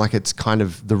seem like it's kind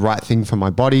of the right thing for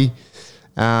my body.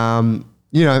 And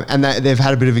they've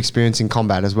had a bit of experience in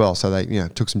combat as well. So they,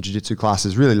 took some jiu-jitsu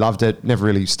classes, really loved it, never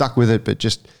really stuck with it, but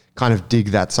just kind of dig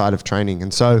that side of training.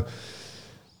 And so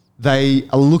they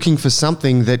are looking for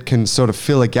something that can sort of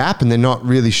fill a gap and they're not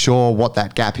really sure what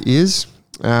that gap is.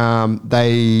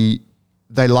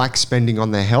 They like spending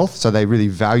on their health, so they really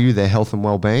value their health and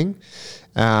well-being.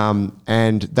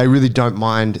 And they really don't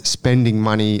mind spending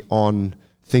money on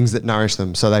things that nourish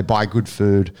them. So they buy good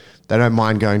food. They don't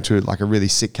mind going to like a really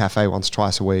sick cafe once,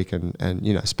 twice a week and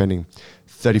spending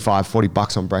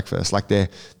 $35-40 on breakfast. Like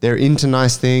they're into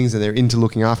nice things and they're into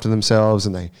looking after themselves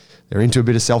and they're into a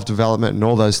bit of self-development and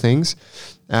all those things.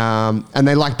 And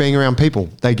they like being around people.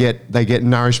 They get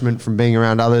nourishment from being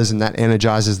around others and that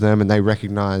energizes them and they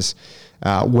recognize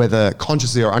whether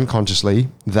consciously or unconsciously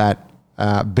that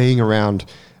being around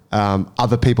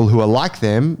other people who are like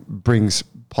them brings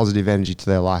positive energy to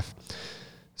their life.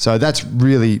 So that's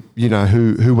really,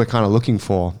 who we're kind of looking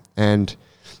for. And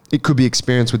it could be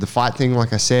experience with the fight thing,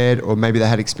 like I said, or maybe they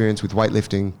had experience with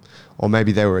weightlifting, or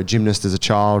maybe they were a gymnast as a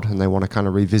child and they want to kind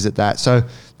of revisit that. So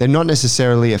they're not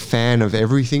necessarily a fan of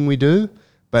everything we do,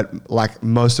 but like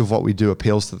most of what we do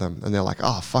appeals to them. And they're like,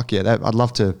 oh, fuck yeah, I'd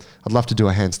love to do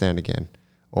a handstand again.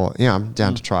 Or, I'm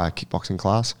down to try a kickboxing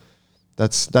class.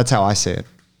 That's how I see it.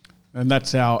 And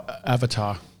that's our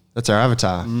avatar. That's our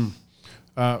avatar.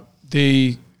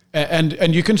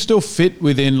 And you can still fit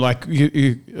within like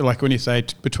you like when you say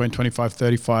between 25,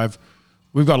 35,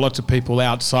 we've got lots of people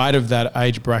outside of that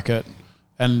age bracket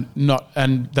and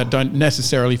that don't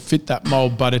necessarily fit that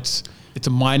mold, but it's a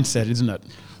mindset, isn't it?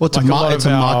 Well, it's a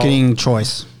marketing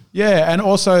choice. Yeah, and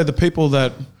also the people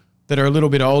that are a little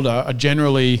bit older are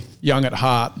generally young at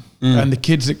heart, and the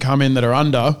kids that come in that are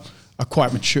under are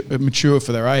quite mature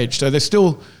for their age. So they're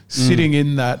still sitting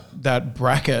in that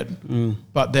bracket,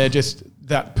 but they're just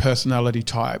that personality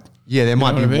type. Yeah, there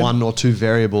might be one or two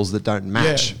variables that don't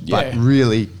match, but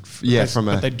really,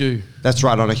 but they do. That's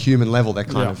right. On a human level, they're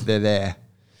they're there,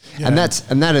 and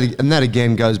that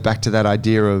again goes back to that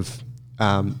idea of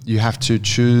you have to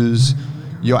choose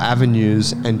your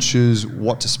avenues and choose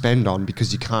what to spend on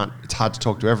because it's hard to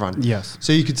talk to everyone. Yes.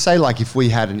 So you could say like if we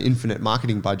had an infinite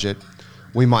marketing budget,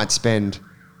 we might spend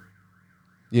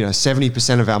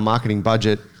 70% of our marketing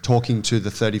budget talking to the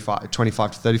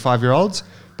 25 to 35 year olds,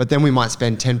 but then we might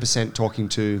spend 10% talking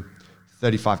to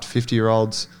 35 to 50 year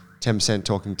olds, 10%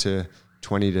 talking to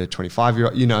 20 to 25 year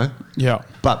old, Yeah.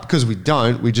 But because we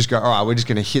don't, we just go, all right, we're just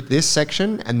going to hit this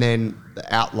section and then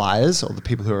the outliers or the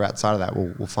people who are outside of that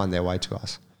will find their way to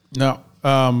us. Now,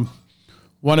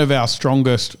 one of our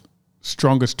strongest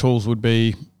tools would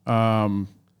be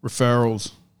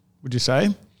referrals, would you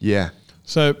say? Yeah.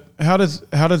 So how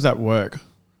does that work?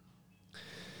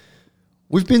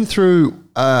 We've been through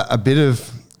a bit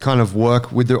of kind of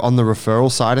work on the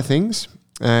referral side of things.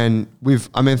 And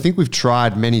I think we've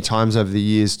tried many times over the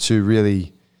years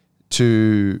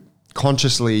to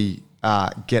consciously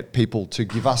get people to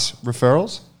give us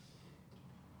referrals.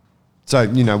 So,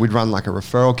 we'd run like a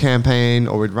referral campaign,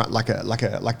 or we'd run like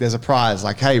there's a prize,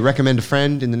 like, hey, recommend a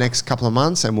friend in the next couple of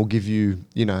months and we'll give you,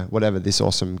 whatever, this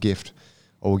awesome gift,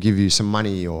 or we'll give you some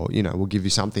money, or, we'll give you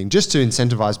something just to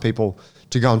incentivize people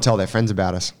to go and tell their friends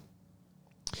about us.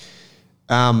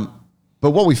 But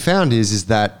what we found is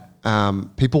that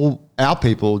our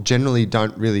people generally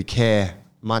don't really care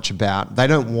much about, they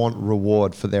don't want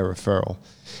reward for their referral.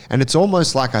 And it's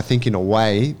almost like, I think in a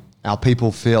way, our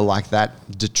people feel like that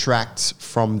detracts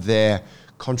from their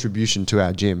contribution to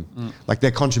our gym. Like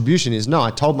their contribution is, no, I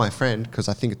told my friend because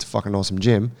I think it's a fucking awesome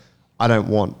gym. I don't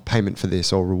want payment for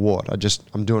this or reward.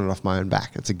 I'm doing it off my own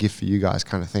back. It's a gift for you guys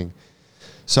kind of thing.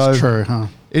 So It's true, huh?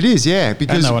 it is, yeah.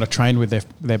 Because And they want to train with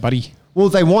their buddy. well,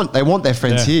 they want their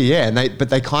friends Yeah. here, yeah, but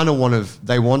they kind of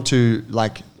want to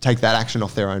like take that action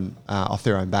off their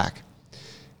own back.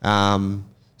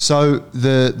 So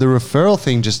the referral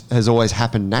thing just has always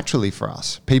happened naturally for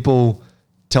us. People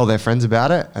tell their friends about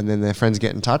it, and then their friends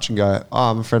get in touch and go, "Oh,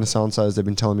 I'm a friend of so and so's. They've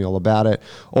been telling me all about it."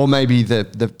 Or maybe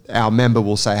our member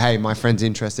will say, "Hey, my friend's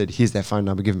interested. Here's their phone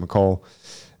number. Give them a call."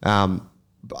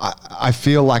 I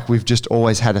feel like we've just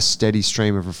always had a steady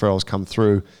stream of referrals come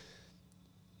through.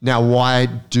 Now, why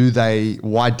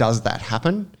does that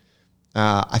happen?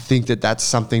 I think that's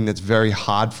something that's very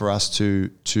hard for us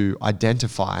to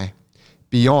identify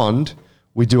beyond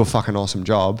we do a fucking awesome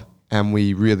job and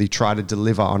we really try to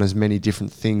deliver on as many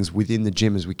different things within the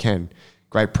gym as we can.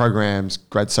 Great programs,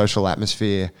 great social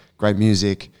atmosphere, great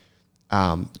music,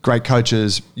 great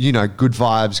coaches, good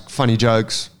vibes, funny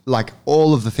jokes, like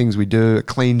all of the things we do, a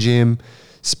clean gym,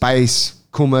 space,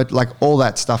 Kumut, like all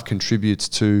that stuff contributes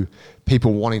to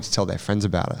people wanting to tell their friends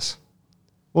about us.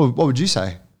 What would you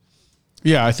say?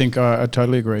 Yeah, I think I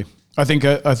totally agree. I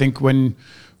think when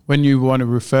you want to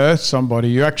refer somebody,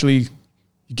 you're actually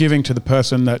giving to the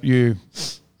person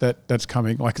that's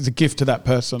coming. Like it's a gift to that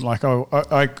person. Like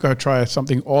I go try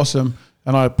something awesome,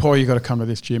 and Paul, you got to come to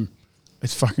this gym.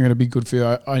 It's fucking going to be good for you.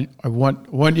 I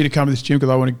want you to come to this gym because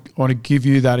I want to give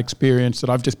you that experience that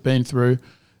I've just been through.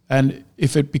 And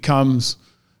if it becomes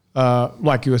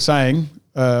like you were saying,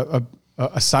 a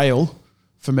sale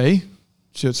for me,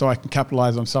 so I can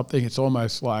capitalize on something, it's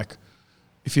almost like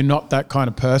if you're not that kind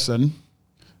of person,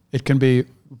 it can be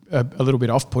a little bit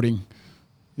off-putting,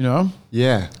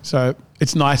 Yeah. So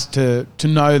it's nice to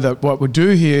know that what we do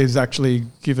here is actually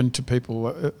given to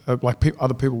people,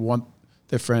 other people want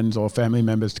their friends or family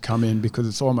members to come in because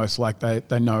it's almost like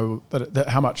they know that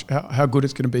how good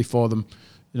it's going to be for them,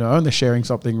 and they're sharing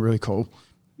something really cool,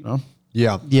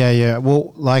 Yeah. Yeah.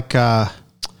 Well, like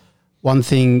one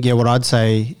thing, what I'd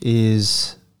say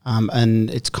is, and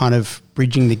it's kind of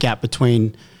bridging the gap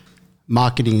between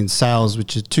marketing and sales,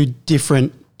 which are two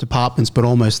different departments, but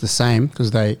almost the same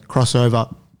because they cross over.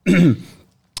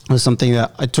 Was something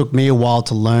that it took me a while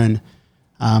to learn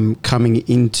coming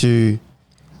into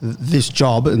this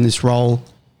job and this role,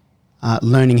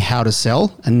 learning how to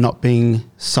sell and not being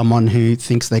someone who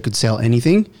thinks they could sell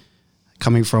anything,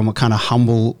 coming from a kind of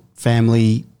humble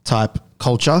family type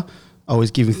culture, always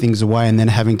giving things away and then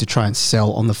having to try and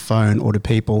sell on the phone or to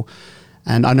people.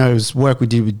 And I know it was work we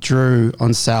did with Drew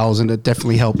on sales, and it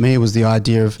definitely helped me. It was the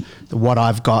idea of what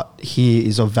I've got here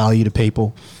is of value to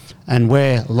people. And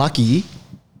we're lucky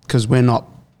because we're not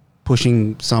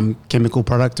pushing some chemical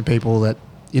product to people that,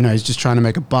 is just trying to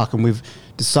make a buck. And we've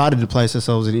decided to place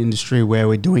ourselves in an industry where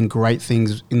we're doing great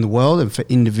things in the world and for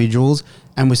individuals,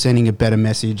 and we're sending a better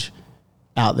message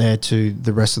out there to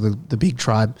the rest of the big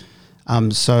tribe.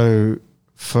 So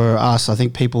for us, I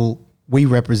think we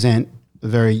represent a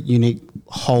very unique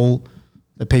whole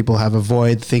that people have a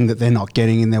void thing that they're not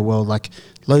getting in their world. Like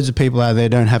loads of people out there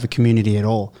don't have a community at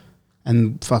all.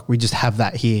 And we just have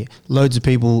that here. Loads of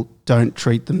people don't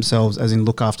treat themselves as in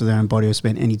look after their own body or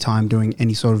spend any time doing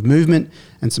any sort of movement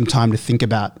and some time to think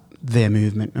about their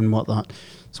movement and whatnot.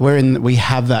 So we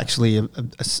have actually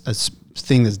a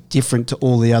thing that's different to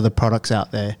all the other products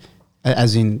out there,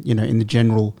 as in, in the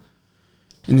general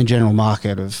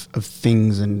market of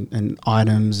things and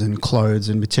items and clothes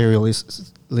and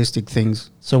materialistic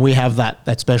things. So we have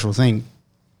that special thing.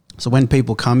 So when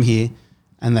people come here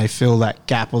and they feel that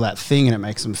gap or that thing and it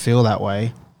makes them feel that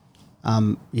way,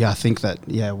 I think that,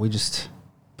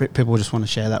 people just want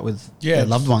to share that with their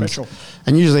loved ones. Special.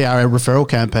 And usually our referral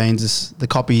campaigns, the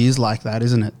copy is like that,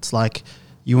 isn't it? It's like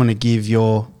you want to give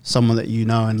someone that you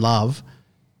know and love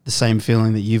the same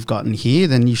feeling that you've gotten here,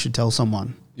 then you should tell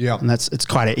someone. Yeah. And it's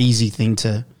quite an easy thing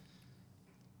to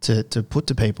put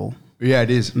to people. Yeah,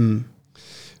 it is. And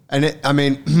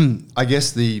I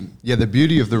guess the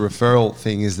beauty of the referral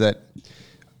thing is that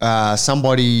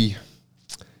somebody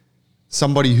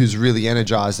who's really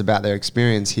energized about their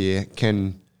experience here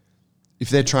can if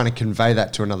they're trying to convey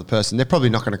that to another person, they're probably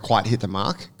not going to quite hit the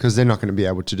mark because they're not going to be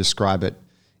able to describe it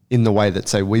in the way that,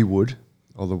 say, we would,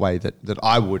 or the way that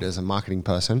I would as a marketing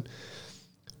person.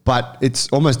 But it's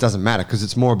almost doesn't matter because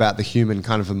it's more about the human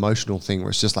kind of emotional thing where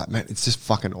it's just like, man, it's just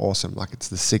fucking awesome. Like, it's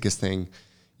the sickest thing.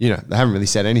 You know, they haven't really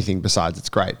said anything besides it's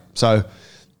great. So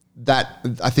that,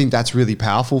 I think that's really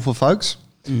powerful for folks.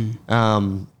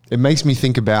 It makes me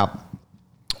think about,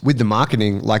 with the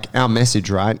marketing, like our message,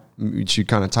 right, which you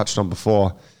kind of touched on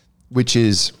before, which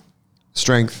is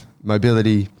strength,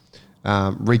 mobility,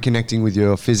 reconnecting with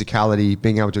your physicality,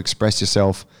 being able to express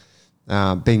yourself,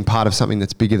 being part of something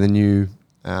that's bigger than you,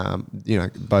 you know,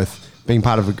 both being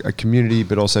part of a community,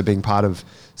 but also being part of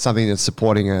something that's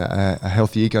supporting a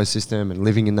healthy ecosystem and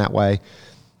living in that way.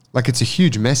 Like, it's a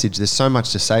huge message. There's so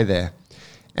much to say there.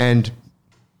 And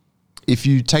if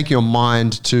you take your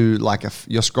mind to, like,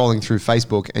 you're scrolling through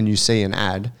Facebook and you see an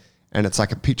ad and it's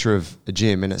like a picture of a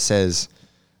gym and it says,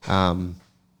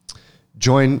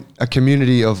 join a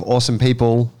community of awesome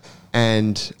people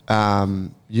and,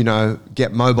 you know,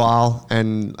 get mobile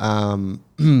and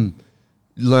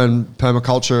learn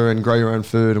permaculture and grow your own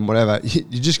food and whatever,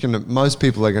 you're just going to, most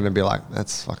people are going to be like,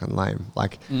 that's fucking lame.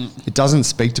 Like, it doesn't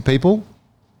speak to people.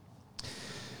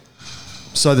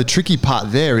 So the tricky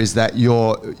part there is that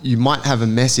you might have a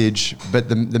message, but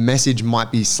the message might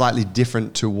be slightly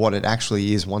different to what it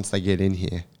actually is once they get in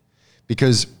here.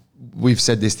 Because we've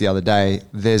said this the other day,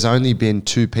 there's only been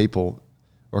 2 people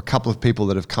or a couple of people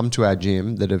that have come to our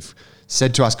gym that have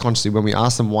said to us consciously, when we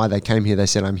asked them why they came here, they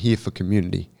said, I'm here for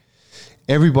community.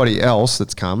 Everybody else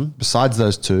that's come, besides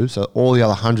those 2, so all the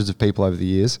other hundreds of people over the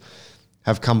years,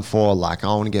 have come for, like, I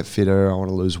want to get fitter, I want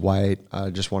to lose weight,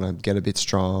 I just want to get a bit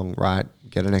strong, right?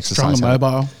 Get an exercise.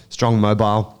 Strong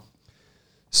mobile.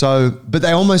 So, but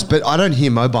I don't hear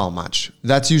mobile much.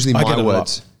 That's usually my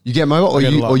words. You get mobile,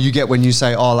 or you get when you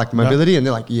say, oh, like mobility, and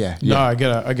they're like, yeah. No, I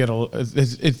get a.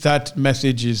 It's that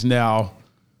message is now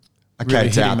really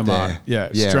hitting the mark. Yeah,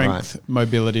 strength,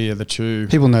 mobility are the 2.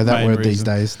 People know that word these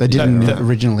days. They didn't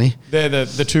originally. They're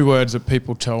the 2 words that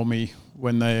people tell me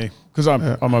when they, because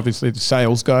I'm obviously the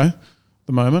sales guy at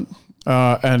the moment,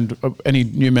 and any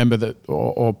new member that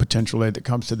or potential lead that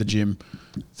comes to the gym,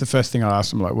 it's the first thing I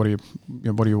ask them, like, what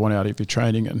do you want out of your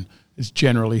training? And it's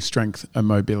generally strength and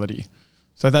mobility.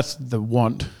 So that's the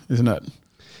want, isn't it?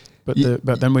 But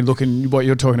but then we look in what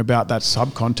you're talking about. That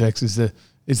subcontext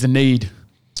is the need,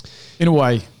 in a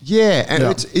way. Yeah, and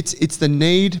it's the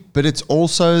need, but it's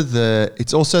also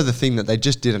the thing that they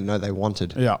just didn't know they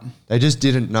wanted. Yeah, they just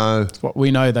didn't know. It's what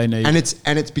we know they need, and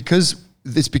it's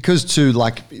because too,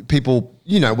 like, people,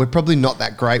 you know, we're probably not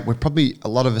that great. A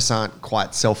lot of us aren't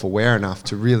quite self-aware enough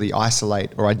to really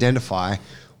isolate or identify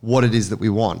what it is that we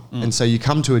want. And so you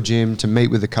come to a gym to meet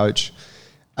with a coach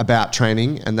about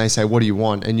training and they say, what do you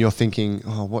want? And you're thinking,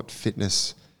 oh, what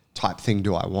fitness type thing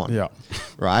do I want? Yeah.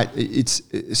 Right. It's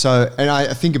so, and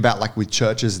I think about, like, with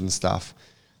churches and stuff,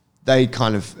 they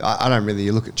kind of, I don't really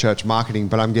look at church marketing,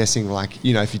 but I'm guessing, like,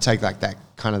 you know, if you take, like, that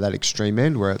kind of that extreme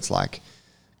end where it's like,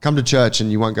 come to church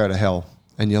and you won't go to hell.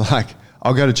 And you're like,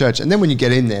 I'll go to church. And then when you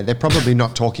get in there, they're probably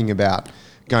not talking about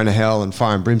going to hell and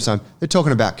fire and brimstone. They're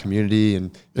talking about community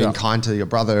and being kind to your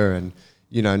brother and,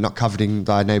 you know, not coveting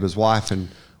thy neighbor's wife and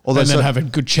all those. And then have a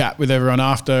good chat with everyone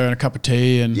after and a cup of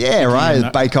tea and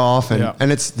bake off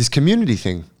and it's this community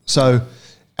thing. So,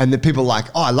 and the people are like,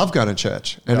 oh, I love going to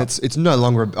church. And it's no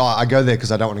longer, oh, I go there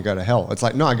because I don't want to go to hell. It's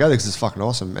like, no, I go there because it's fucking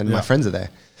awesome and my friends are there.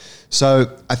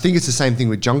 So I think it's the same thing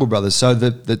with Jungle Brothers. So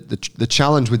the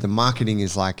challenge with the marketing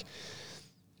is, like,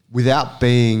 without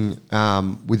being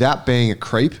a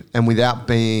creep and without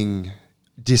being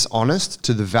dishonest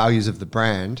to the values of the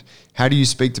brand, how do you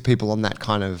speak to people on that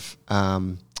kind of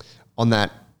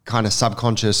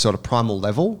subconscious sort of primal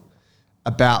level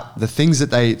about the things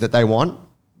that they want?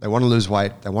 They want to lose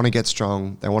weight. They want to get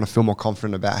strong. They want to feel more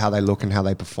confident about how they look and how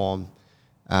they perform.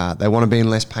 They want to be in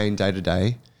less pain day to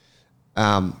day.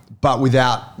 But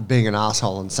without being an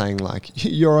asshole and saying, like,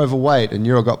 you're overweight and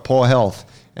you've got poor health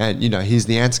and, you know, here's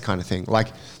the answer kind of thing. Like,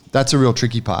 that's a real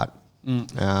tricky part.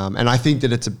 And I think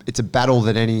that it's a battle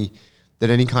that any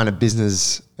kind of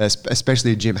business,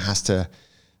 especially a gym, has to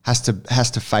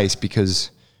face, because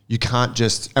you can't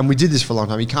just, and we did this for a long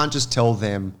time, you can't just tell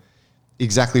them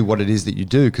exactly what it is that you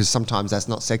do, because sometimes that's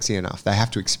not sexy enough. They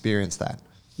have to experience that.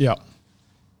 Yeah.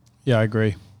 Yeah, I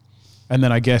agree. And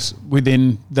then I guess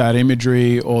within that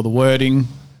imagery or the wording,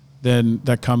 then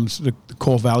that comes the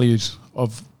core values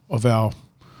of our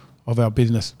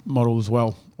business model as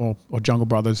well, or Jungle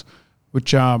Brothers,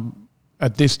 which at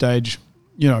this stage,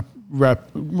 you know,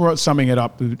 we're summing it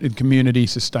up in community,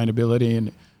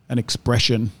 sustainability, and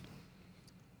expression.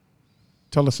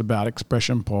 tell us about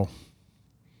expression, Paul.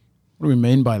 What do we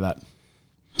mean by that?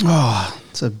 Oh,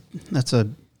 that's a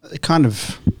kind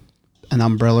of an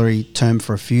umbrella-y term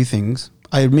for a few things.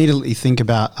 I immediately think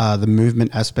about the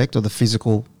movement aspect or the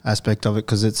physical aspect of it,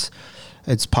 because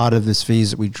it's part of the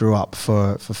spheres that we drew up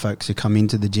for folks who come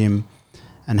into the gym,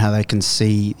 and how they can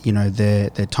see, you know, their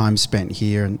time spent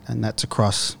here, and that's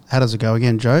across. How does it go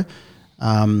again, Joe?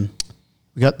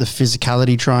 We got the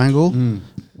physicality triangle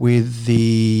with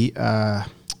the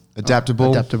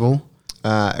adaptable,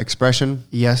 expression,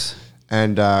 yes,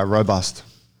 and robust.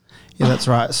 Yeah, that's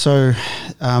right. So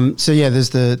yeah, there's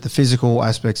the physical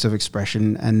aspects of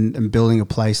expression and building a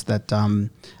place that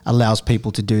allows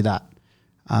people to do that,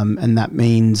 and that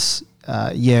means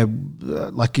we're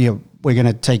going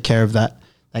to take care of that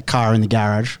car in the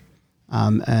garage,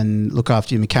 and look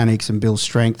after your mechanics and build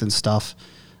strength and stuff,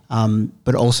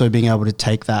 but also being able to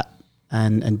take that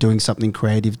and doing something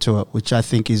creative to it, which I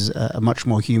think is a much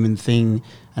more human thing,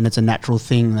 and it's a natural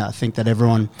thing that I think that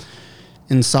everyone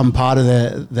in some part of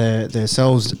their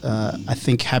selves, I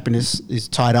think happiness is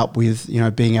tied up with, you know,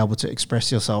 being able to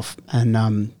express yourself. And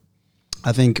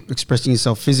I think expressing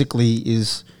yourself physically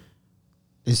is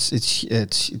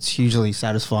hugely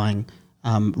satisfying,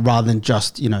 rather than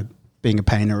just, you know, being a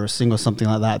painter or a singer or something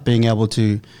like that. Being able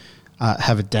to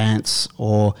have a dance,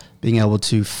 or being able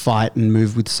to fight and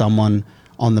move with someone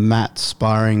on the mat,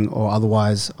 sparring or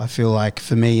otherwise, I feel like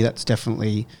for me that's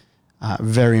definitely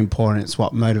very important. It's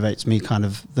what motivates me kind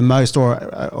of the most,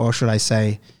 or should I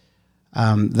say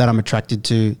that I'm attracted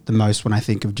to the most when I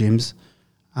think of gyms.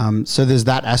 So there's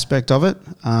that aspect of it.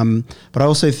 But I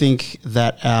also think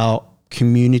that our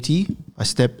community, I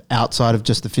step outside of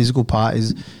just the physical part,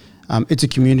 is it's a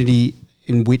community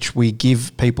in which we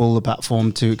give people a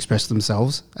platform to express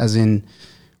themselves, as in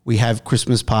we have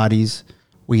Christmas parties,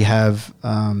 we have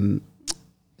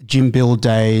gym build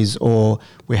days, or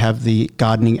we have the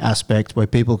gardening aspect where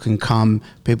people can come,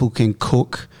 people can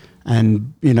cook,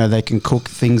 and, you know, they can cook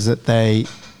things that they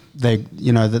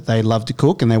you know, that they love to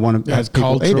cook, and they want to have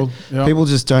people eat it. Yeah. People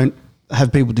just don't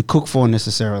have people to cook for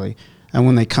necessarily. And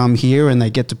when they come here and they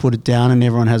get to put it down and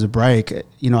everyone has a break,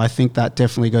 you know, I think that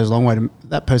definitely goes a long way.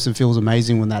 That person feels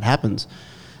amazing when that happens.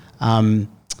 So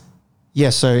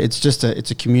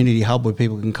it's a community hub where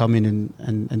people can come in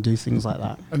and do things like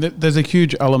that. And there's a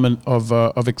huge element of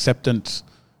acceptance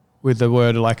with the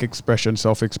word like expression,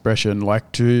 self-expression,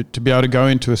 like to be able to go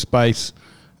into a space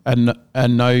and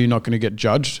know you're not going to get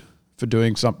judged for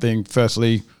doing something.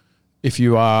 Firstly, if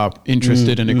you are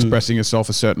interested in expressing yourself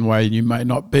a certain way, you may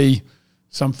not be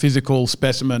some physical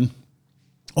specimen,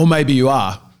 or maybe you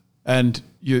are, and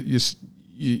you're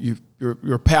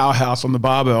a powerhouse on the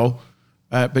barbell,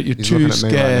 but you're too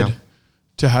scared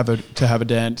to have a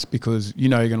dance because you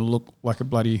know you're going to look like a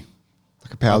bloody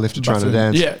powerlifter trying to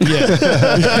dance. Yeah.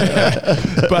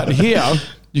 But here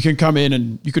you can come in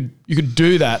and you could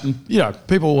do that, and you know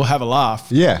people will have a laugh.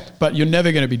 Yeah. But you're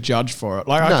never going to be judged for it.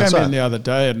 Like I came in the other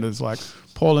day and there's like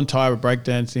Paul and Ty were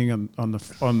breakdancing on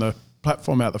the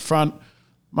platform out the front.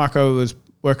 Marco was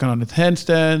working on his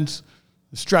handstands.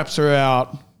 The straps are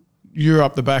out. You're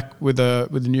up the back with a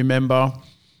new member.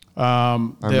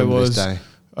 There was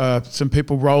some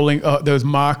people rolling. There was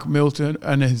Mark Milton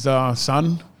and his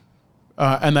son,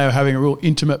 and they were having a real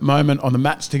intimate moment on the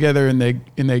mats together in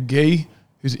their gi.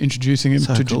 Who's introducing him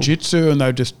to jiu-jitsu, and they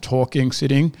were just talking,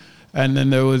 sitting, and then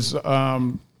there was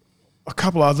a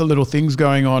couple other little things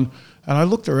going on. And I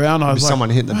looked around. I was like, someone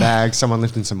hitting the bag, someone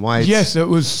lifting some weights. Yes, it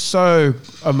was so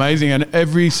amazing, and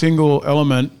every single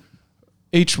element,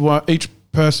 each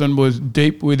person was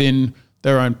deep within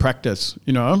their own practice.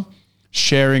 You know,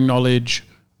 sharing knowledge.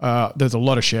 There's a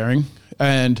lot of sharing,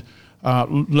 and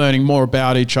learning more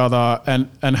about each other, and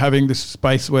having this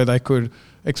space where they could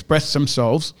express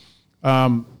themselves.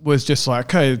 Was just like,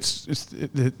 okay,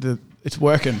 it's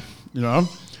working, you know,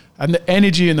 and the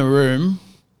energy in the room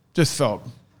just felt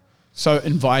so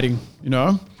inviting, you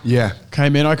know. Yeah.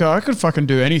 Came in, I could fucking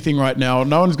do anything right now.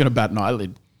 No one's going to bat an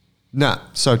eyelid. Nah,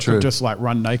 so true. I'd just like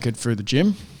run naked through the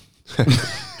gym. And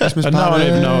no one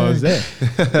even know I was there.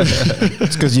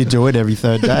 It's because you do it every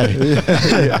third day.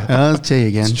 I'll tell you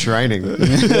again. It's training.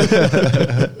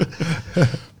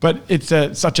 But it's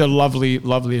such a lovely,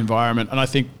 lovely environment. And I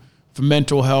think for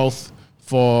mental health,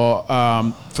 for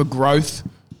growth,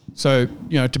 so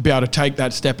you know, to be able to take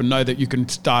that step and know that you can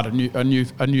start a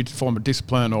new form of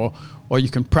discipline, or you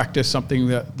can practice something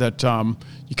that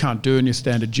you can't do in your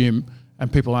standard gym,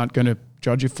 and people aren't going to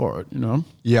judge you for it. You know.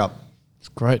 Yeah. It's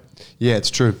great. Yeah,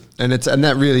 it's true. And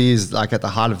that really is like at the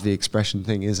heart of the expression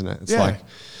thing, isn't it? It's like,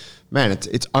 man,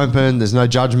 it's open, there's no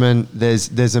judgment,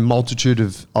 there's a multitude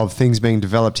of things being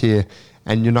developed here,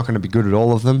 and you're not going to be good at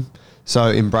all of them. So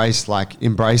embrace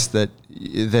that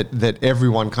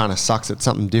everyone kind of sucks at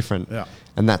something different. Yeah.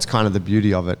 And that's kind of the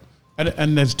beauty of it.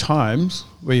 And there's times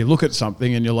where you look at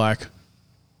something and you're like,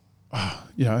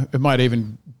 you know, it might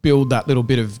even build that little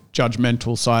bit of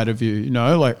judgmental side of you, you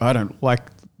know, like I don't like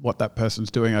what that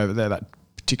person's doing over there, that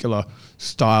particular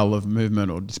style of movement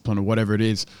or discipline or whatever it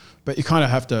is. But you kind of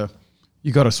have to,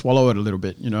 you got to swallow it a little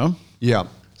bit, you know? Yeah.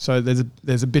 So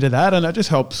there's a bit of that, and it just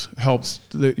helps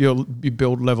you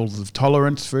build levels of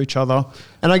tolerance for each other.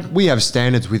 And we have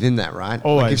standards within that, right?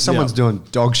 Always, like if someone's doing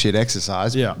dog shit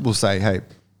exercise, we'll say, hey,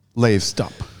 leave.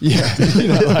 Stop. Yeah. You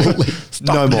know, like,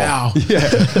 Stop no now. more.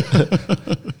 Yeah.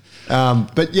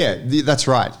 But yeah, that's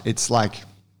right. It's like,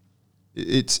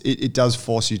 it does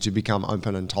force you to become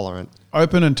open and tolerant.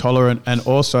 Open and tolerant, and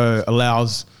also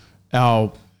allows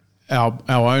our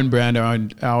own brand,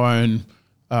 our own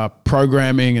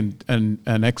programming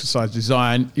and exercise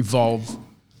design evolve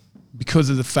because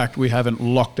of the fact we haven't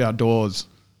locked our doors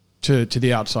to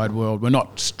the outside world. We're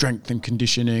not strength and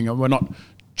conditioning, and we're not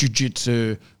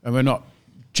jiu-jitsu, and we're not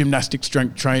gymnastic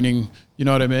strength training. You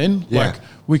know what I mean? Yeah. Like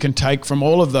we can take from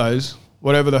all of those,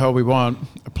 whatever the hell we want,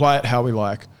 apply it how we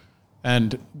like.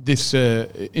 And this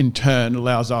in turn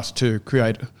allows us to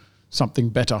create something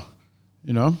better,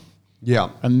 you know? Yeah.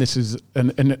 And this is,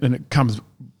 and it comes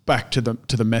back to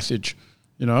the message,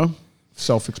 you know,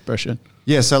 self-expression.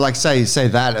 Yeah, so like say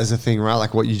that as a thing, right?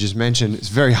 Like what you just mentioned, it's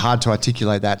very hard to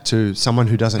articulate that to someone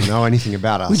who doesn't know anything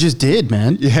about us. We just did,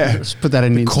 man. Yeah. Let's put that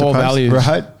in the core values.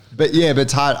 Right? But yeah, but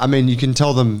it's hard. I mean, you can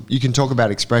tell them, you can talk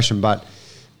about expression, but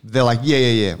they're like,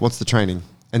 yeah. What's the training?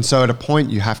 And so at a point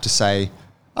you have to say,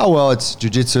 oh, well, it's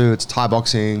jiu-jitsu, it's Thai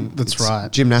boxing. That's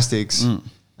right. Gymnastics,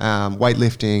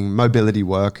 weightlifting, mobility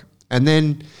work. And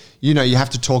then, you know, you have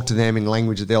to talk to them in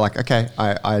language that they're like, okay,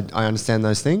 I understand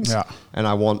those things, and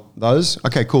I want those.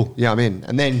 Okay, cool. Yeah, I'm in.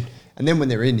 And then when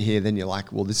they're in here, then you're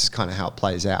like, well, this is kind of how it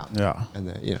plays out. Yeah.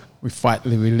 And you know, We fight,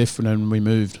 we lift, and then we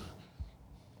moved.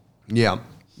 yeah.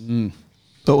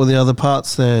 But with the other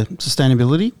parts, the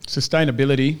sustainability.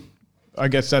 Sustainability, I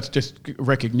guess that's just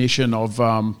recognition of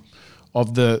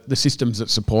the systems that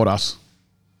support us,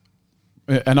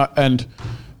 and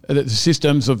the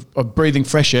systems of breathing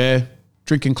fresh air,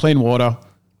 drinking clean water,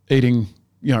 eating,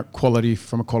 you know, quality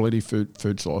from a quality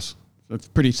food source. It's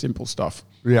pretty simple stuff.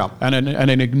 Yeah. And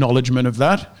an acknowledgement of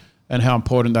that and how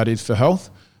important that is for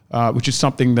health, which is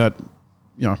something that,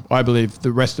 you know, I believe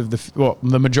the rest of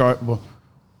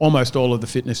almost all of the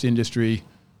fitness industry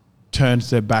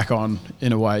turns their back on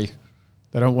in a way.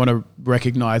 They don't want to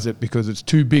recognize it because it's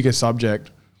too big a subject.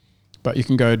 But you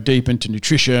can go deep into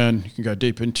nutrition, you can go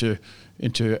deep into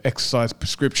exercise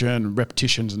prescription,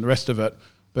 repetitions and the rest of it.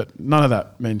 But none of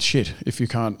that means shit if you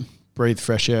can't breathe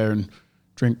fresh air and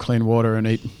drink clean water and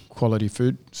eat quality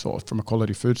food source from a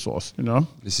quality food source, you know?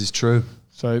 This is true.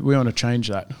 So we want to change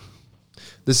that.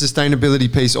 The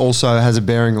sustainability piece also has a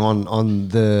bearing on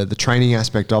the training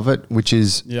aspect of it, which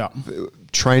is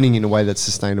training in a way that's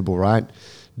sustainable, right?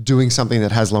 Doing something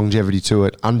that has longevity to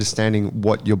it, understanding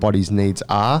what your body's needs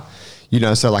are, you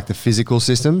know, so like the physical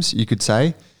systems, you could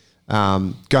say.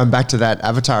 Going back to that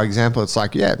avatar example, it's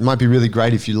like, yeah, it might be really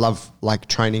great if you love like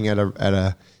training at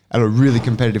a really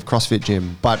competitive CrossFit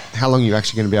gym, but how long are you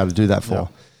actually going to be able to do that for?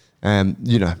 And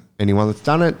you know, anyone that's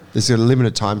done it, there's a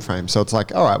limited time frame. So it's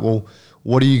like, all right, well,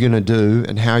 what are you going to do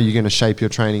and how are you going to shape your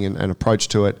training and approach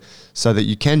to it so that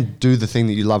you can do the thing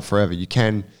that you love forever? You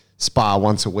can spar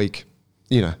once a week,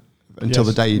 you know, until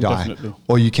the day you die. Definitely.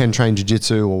 Or you can train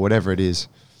jiu-jitsu or whatever it is.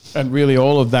 And really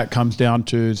all of that comes down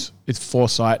to is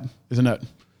foresight, isn't it?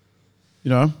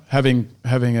 You know, having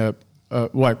a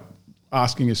like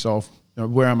asking yourself, you know,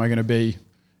 where am I going to be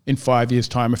in 5 years'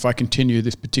 time if I continue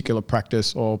this particular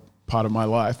practice or part of my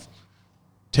life?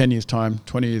 10 years' time,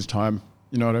 20 years' time,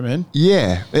 you know what I mean?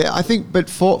 Yeah, I think, but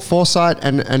foresight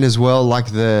and as well, like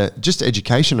the just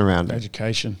education around it.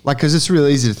 Education. Like, because it's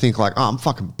really easy to think like, oh, I'm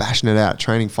fucking bashing it out,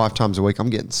 training 5 times a week. I'm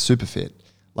getting super fit.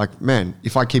 Like, man,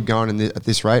 if I keep going at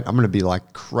this rate, I'm going to be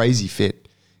like crazy fit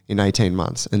in 18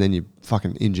 months. And then you're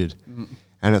fucking injured.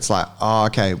 And it's like, oh,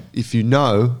 okay, if you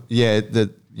know, that,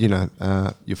 you know,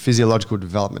 your physiological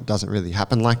development doesn't really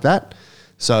happen like that.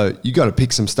 So you got to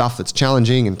pick some stuff that's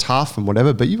challenging and tough and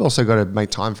whatever, but you've also got to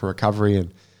make time for recovery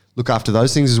and look after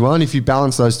those things as well. And if you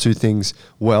balance those two things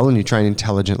well and you train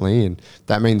intelligently, and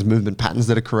that means movement patterns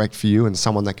that are correct for you and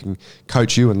someone that can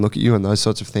coach you and look at you and those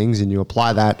sorts of things, and you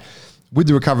apply that with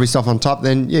the recovery stuff on top,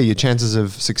 then your chances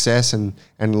of success and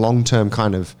long-term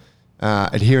kind of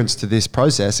adherence to this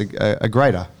process are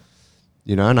greater.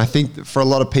 You know, and I think that for a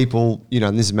lot of people, you know,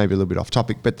 and this is maybe a little bit off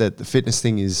topic, but the fitness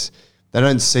thing is They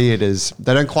don't see it as,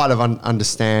 they don't quite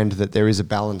understand that there is a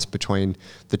balance between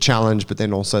the challenge, but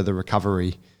then also the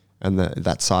recovery and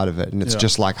that side of it. And it's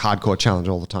just like hardcore challenge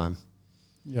all the time.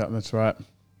 Yeah, that's right.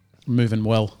 Moving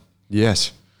well.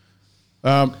 Yes.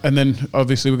 And then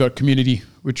obviously we've got community,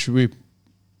 which we've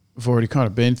already kind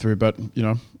of been through, but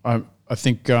I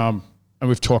think, and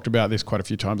we've talked about this quite a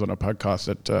few times on our podcast,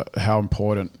 that how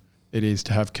important it is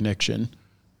to have connection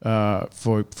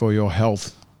for your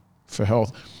health, for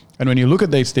health. And when you look at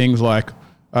these things like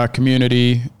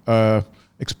community,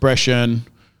 expression,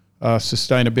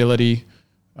 sustainability,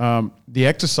 the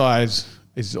exercise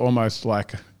is almost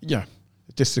like,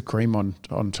 just the cream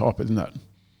on top, isn't it?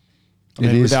 I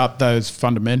mean, without those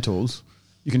fundamentals,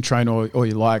 you can train all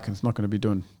you like, and it's not going to be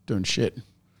doing shit.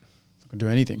 It's not going to do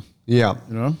anything. Yeah.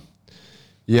 Yeah.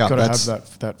 You've got to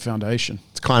have that foundation.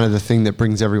 It's kind of the thing that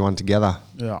brings everyone together.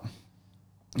 Yeah.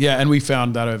 Yeah, and we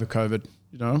found that over COVID,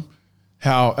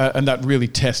 how and that really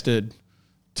tested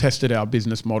our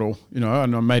business model, and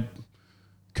I made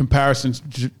comparisons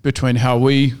between how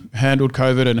we handled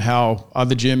COVID and how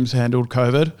other gyms handled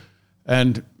COVID,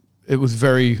 and it was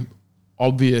very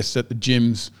obvious that the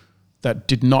gyms that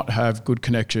did not have good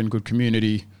connection, good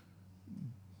community,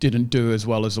 didn't do as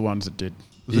well as the ones that did.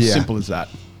 It was as simple as that.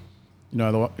 You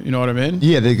know what I mean?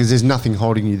 Yeah, because there's nothing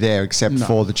holding you there except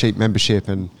for the cheap membership,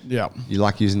 and you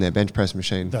like using their bench press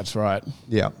machine. That's right.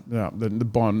 Yeah. The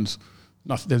bonds.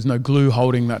 There's no glue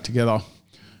holding that together,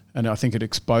 and I think it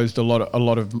exposed a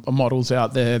lot of models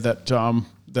out there that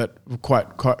that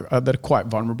are quite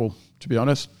vulnerable, to be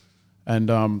honest.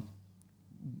 And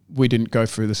we didn't go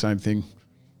through the same thing.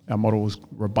 Our model was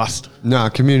robust. No, our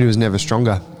community was never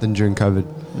stronger than during COVID.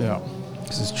 Yeah,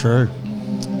 this is true.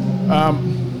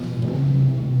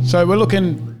 So we're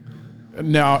looking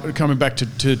now, coming back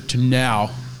to now,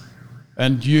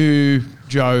 and you,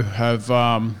 Joe, have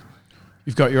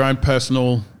you've got your own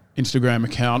personal Instagram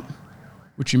account,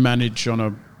 which you manage on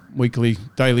a weekly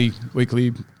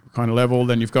kind of level.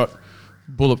 Then you've got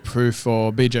Bulletproof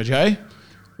for BJJ,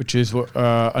 which is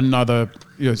another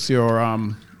your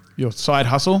side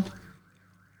hustle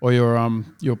or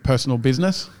your personal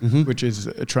business, which is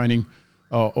training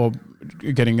or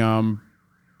getting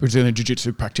Brazilian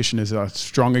Jiu-Jitsu practitioners are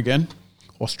strong again,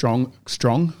 or strong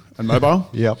and mobile.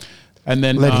 Yep. And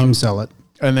then let him sell it.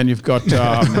 And then you've got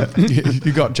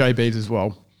you've got JBs as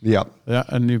well. Yep. Yeah.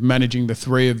 And you're managing the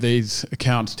three of these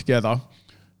accounts together,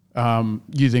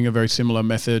 using a very similar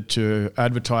method to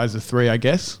advertise the three, I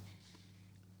guess.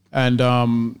 And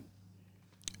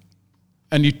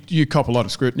you cop a lot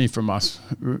of scrutiny from us,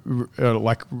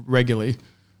 like regularly.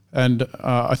 And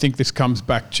I think this comes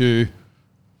back to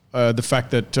the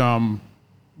fact that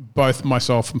both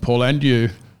myself and Paul and you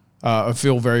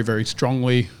feel very, very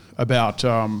strongly about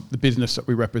the business that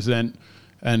we represent,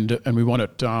 and we want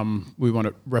it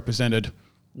represented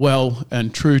well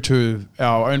and true to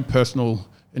our own personal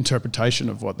interpretation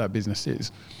of what that business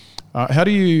is. How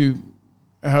do you,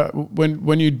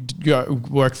 when you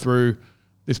work through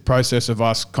this process of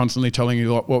us constantly telling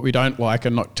you what we don't like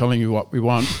and not telling you what we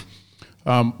want,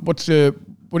 how do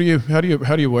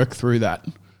you work through that?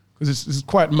 Because it's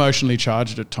quite emotionally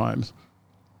charged at times.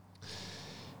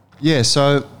 Yeah,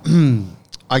 so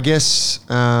I guess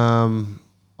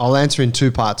I'll answer in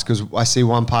two parts, because I see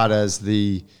one part as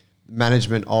the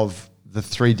management of the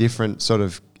three different sort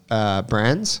of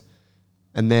brands,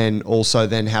 and then also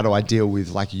then how do I deal with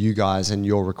like you guys and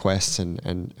your requests and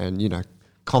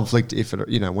conflict if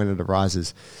it when it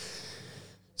arises.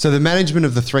 So the management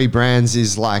of the three brands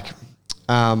is like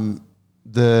my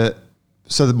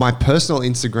personal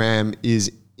Instagram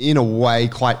is in a way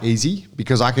quite easy,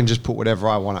 because I can just put whatever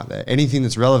I want out there. Anything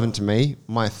that's relevant to me,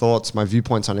 my thoughts, my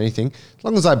viewpoints on anything, as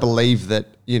long as I believe that,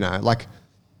 it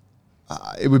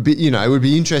would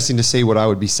be interesting to see what I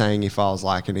would be saying if I was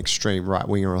like an extreme right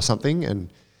winger or something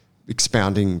and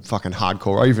expounding fucking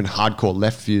hardcore or even hardcore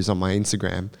left views on my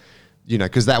Instagram,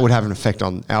 because that would have an effect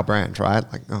on our brand, right?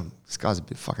 Like, oh, this guy's a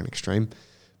bit fucking extreme.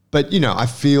 But, I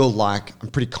feel like I'm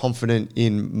pretty confident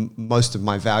in most of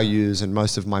my values and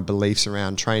most of my beliefs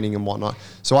around training and whatnot.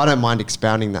 So I don't mind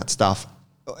expounding that stuff.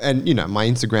 And, my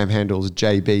Instagram handle is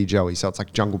JB Joey. So it's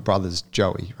like Jungle Brothers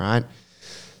Joey, right?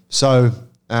 So,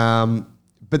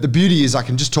 but the beauty is I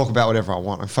can just talk about whatever I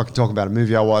want. I fucking talk about a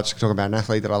movie I watched, I can talk about an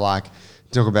athlete that I like,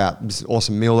 talk about this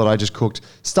awesome meal that I just cooked.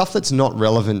 Stuff that's not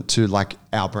relevant to like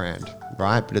our brand,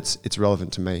 right? But it's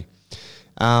relevant to me.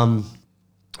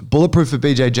 Bulletproof for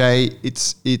BJJ,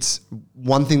 it's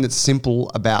one thing that's simple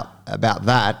about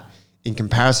that in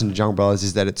comparison to Jungle Brothers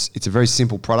is that it's a very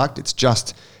simple product. It's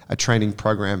just a training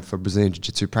program for Brazilian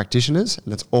Jiu-Jitsu practitioners,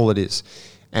 and that's all it is.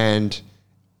 And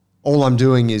all I'm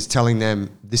doing is telling them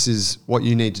this is what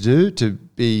you need to do to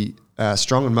be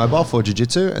strong and mobile for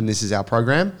jiu-jitsu, and this is our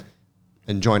program,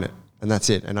 and join it. And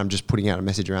that's it. And I'm just putting out a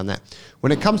message around that.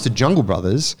 When it comes to Jungle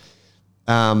Brothers,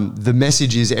 the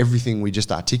message is everything we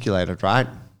just articulated, right?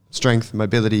 Strength,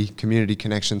 mobility, community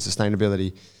connection,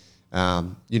 sustainability.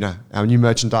 You know, our new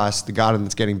merchandise, the garden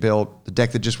that's getting built, the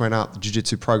deck that just went up, the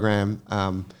jiu-jitsu program,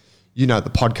 you know, the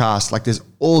podcast. Like there's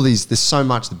all these, there's so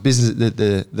much, the business,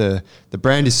 the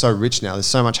brand is so rich now. There's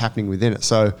so much happening within it.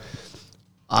 So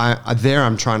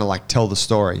I'm trying to like tell the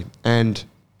story. And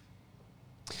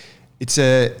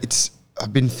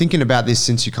I've been thinking about this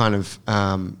since you kind of,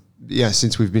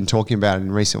 since we've been talking about it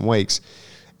in recent weeks.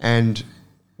 And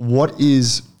what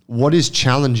is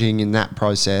challenging in that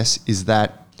process is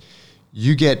that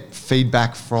you get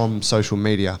feedback from social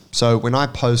media. So when I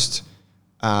post,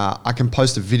 I can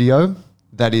post a video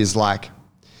that is like,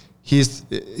 here's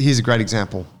a great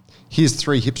example. Here's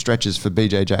 3 hip stretches for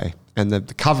BJJ. And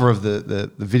the cover of the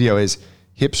video is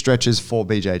hip stretches for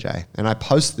BJJ. And I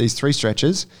post these 3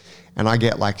 stretches and I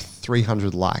get like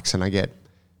 300 likes and I get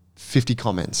 50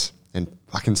 comments. And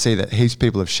I can see that heaps of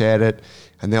people have shared it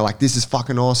and they're like, this is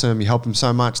fucking awesome. You help them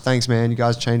so much. Thanks, man. You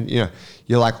guys changed, you know,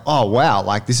 you're like, oh, wow.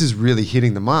 Like this is really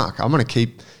hitting the mark. I'm going to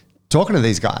keep talking to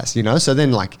these guys, you know? So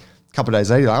then like a couple of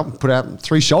days later, I'll put out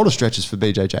 3 shoulder stretches for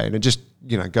BJJ and it just,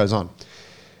 you know, goes on.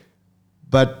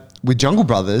 But with Jungle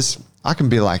Brothers, I can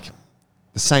be like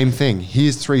the same thing.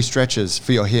 Here's 3 stretches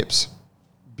for your hips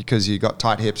because you got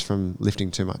tight hips from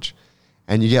lifting too much.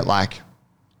 And you get like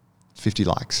 50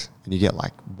 likes and you get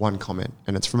like 1 comment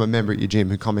and it's from a member at your gym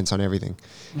who comments on everything.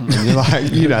 And you're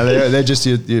like, you know, they're just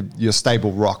your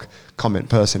stable rock comment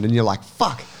person. And you're like,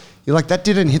 fuck, you're like, that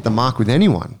didn't hit the mark with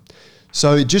anyone.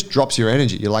 So it just drops your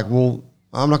energy. You're like, well,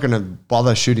 I'm not going to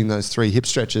bother shooting those 3 hip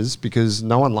stretches because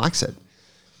no one likes it.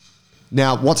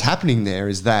 Now, what's happening there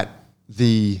is that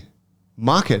the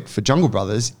market for Jungle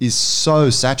Brothers is so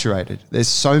saturated. There's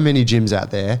so many gyms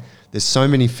out there. There's so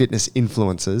many fitness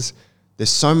influencers. There's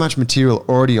so much material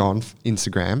already on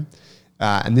Instagram.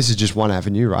 And this is just one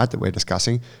avenue, right, that we're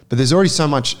discussing. But there's already so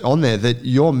much on there that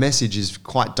your message is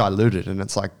quite diluted. And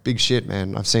it's like, big shit,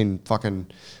 man. I've seen fucking,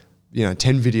 10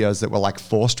 videos that were like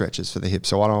 4 stretches for the hip.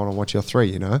 So I don't want to watch your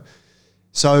 3,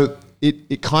 So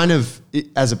it kind of,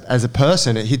 as a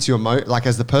person, it hits you like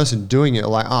as the person doing it,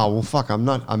 like, oh, well, fuck,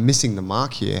 I'm missing the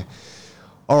mark here.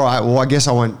 All right, well, I guess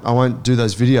I won't do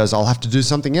those videos. I'll have to do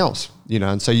something else,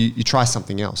 and so you try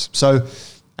something else. So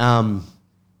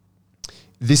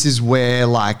this is where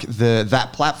like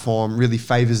that platform really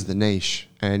favors the niche.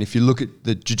 And if you look at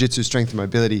the jiu-jitsu strength and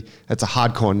mobility, that's a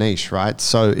hardcore niche, right?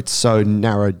 So it's so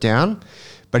narrowed down.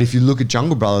 But if you look at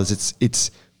Jungle Brothers,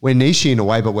 we're niche in a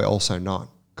way, but we're also not.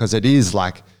 Because it is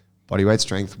like bodyweight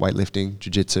strength, weightlifting,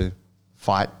 jiu-jitsu,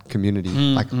 fight,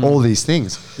 community, all these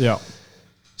things. Yeah.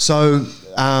 So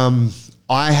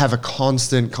I have a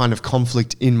constant kind of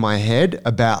conflict in my head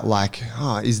about like,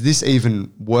 is this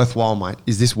even worthwhile?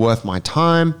 Is this worth my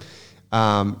time?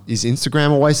 Is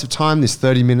Instagram a waste of time? This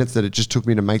 30 minutes that it just took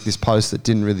me to make this post that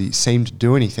didn't really seem to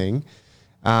do anything.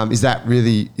 Is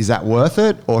that worth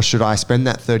it? Or should I spend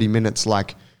that 30 minutes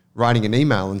like writing an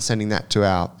email and sending that to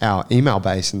our email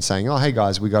base and saying, oh, hey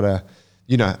guys, we got a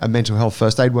mental health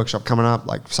first aid workshop coming up,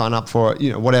 like sign up for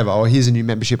it, whatever, or here's a new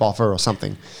membership offer or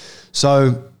something.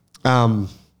 So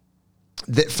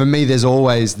for me, there's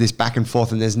always this back and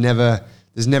forth and there's never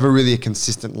really a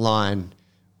consistent line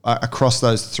across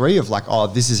those 3 of like, oh,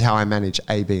 this is how I manage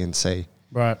A, B, and C.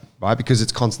 Right. Because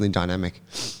it's constantly dynamic.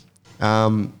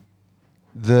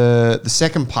 The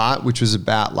second part, which was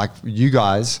about like you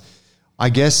guys, I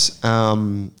guess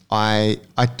I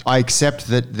accept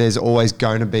that there's always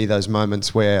going to be those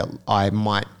moments where I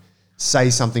might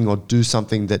say something or do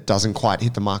something that doesn't quite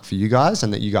hit the mark for you guys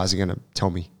and that you guys are going to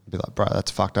tell me, be like, bro, that's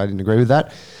fucked. I didn't agree with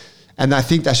that. And I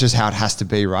think that's just how it has to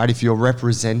be, right? If you're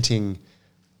representing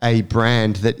a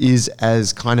brand that is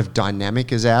as kind of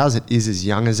dynamic as ours, it is as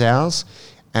young as ours,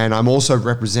 and I'm also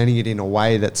representing it in a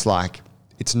way that's like,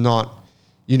 it's not,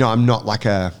 we don't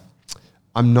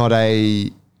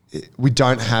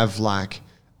have like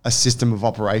a system of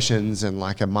operations and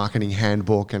like a marketing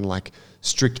handbook and like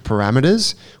strict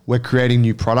parameters. We're creating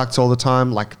new products all the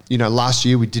time. Like, last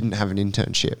year we didn't have an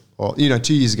internship, or,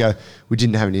 2 years ago we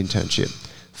didn't have an internship.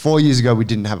 4 years ago we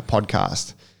didn't have a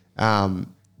podcast.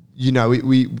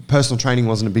 We personal training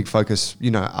wasn't a big focus,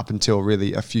 up until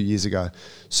really a few years ago.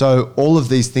 So all of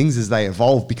these things as they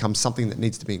evolve become something that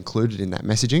needs to be included in that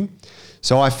messaging.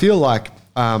 So I feel like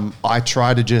I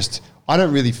try to I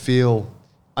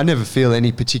never feel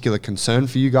any particular concern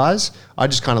for you guys. I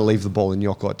just kind of leave the ball in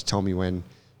your court to tell me when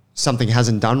something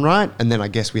hasn't done right, and then I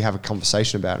guess we have a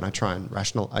conversation about it, and I try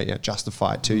and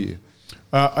justify it to you.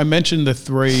 I mentioned the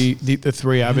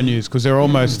three avenues because they're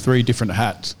almost three different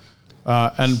hats.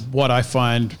 And what I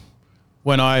find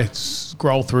when I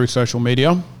scroll through social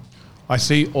media, I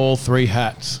see all three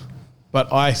hats,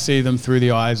 but I see them through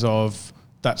the eyes of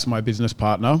that's my business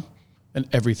partner, and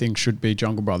everything should be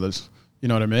Jungle Brothers. You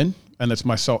know what I mean? And it's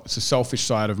it's a selfish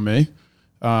side of me.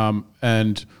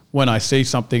 And when I see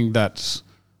something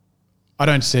I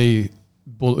don't see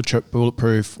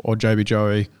Bulletproof or JB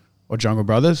Joey or Jungle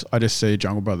Brothers. I just see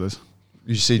Jungle Brothers.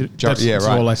 You see, that's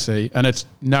all I see. And it's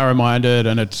narrow-minded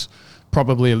and it's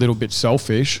probably a little bit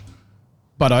selfish,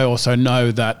 but I also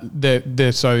know that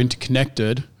they're so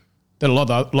interconnected that a lot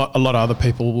of other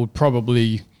people would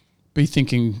probably be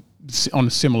thinking on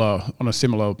a similar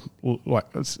like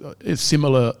it's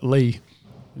similarly.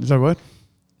 Is that a word?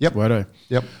 Yep. Word.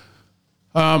 Yep.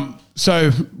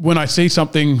 So when I see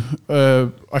something,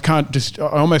 I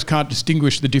almost can't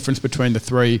distinguish the difference between the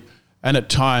three. And at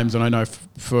times, and I know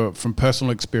from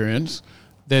personal experience,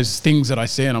 there's things that I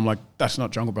see and I'm like, that's not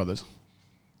Jungle Brothers.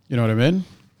 You know what I mean?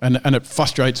 And it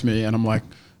frustrates me. And I'm like,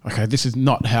 okay, this is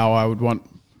not how I would want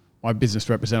my business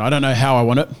represented. I don't know how I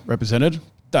want it represented.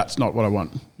 That's not what I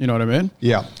want. You know what I mean?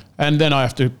 Yeah. And then I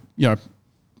have to,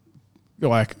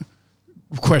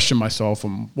 question myself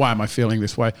on why am I feeling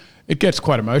this way. It gets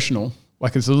quite emotional.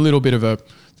 Like there's a little bit of a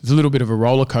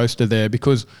roller coaster there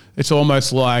because it's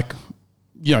almost like,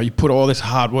 you put all this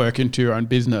hard work into your own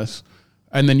business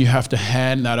and then you have to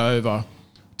hand that over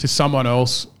to someone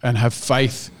else and have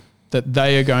faith that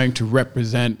they are going to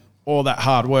represent all that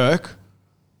hard work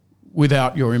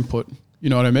without your input. You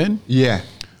know what I mean? Yeah.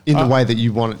 In the way that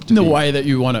you want it to be. In the way that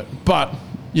you want it. But,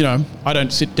 I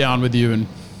don't sit down with you and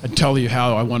tell you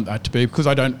how I want that to be because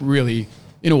I don't really,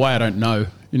 in a way I don't know.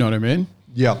 You know what I mean?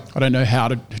 Yeah. I don't know how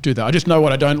to do that. I just know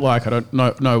what I don't like. I don't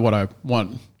know what I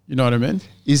want. You know what I mean?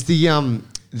 Is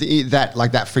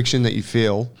that friction that you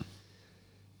feel,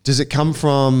 does it come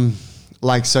from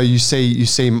so you see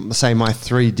say my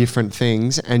three different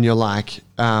things and you're like,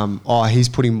 he's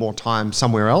putting more time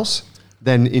somewhere else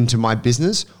than into my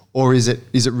business? Or is it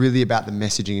really about the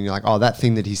messaging and you're like, that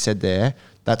thing that he said there,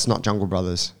 that's not Jungle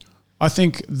Brothers? I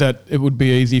think that it would be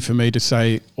easy for me to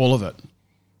say all of it.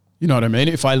 You know what I mean?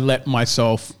 If I let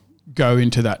myself go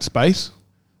into that space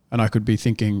and I could be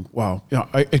thinking, wow,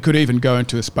 it could even go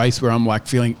into a space where I'm like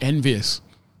feeling envious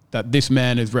that this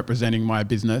man is representing my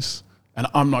business and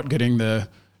I'm not getting the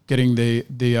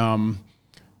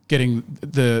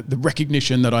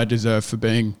recognition that I deserve for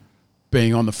being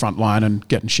on the front line and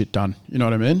getting shit done. You know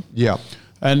what I mean? Yeah.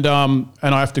 And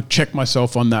I have to check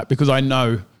myself on that because I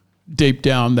know deep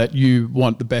down that you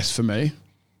want the best for me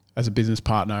as a business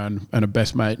partner and a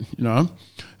best mate, and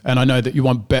I know that you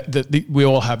want that we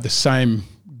all have the same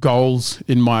goals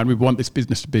in mind. We want this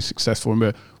business to be successful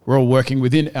and we're all working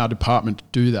within our department to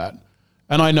do that.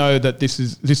 And I know that this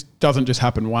doesn't just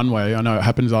happen one way. I know it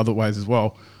happens other ways as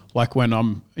well. Like when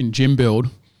I'm in gym build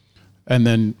and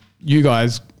then you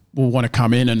guys will want to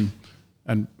come in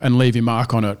and leave your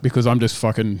mark on it because I'm just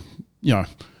fucking,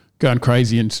 going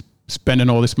crazy and spending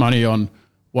all this money on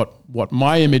what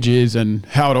my image is and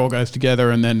how it all goes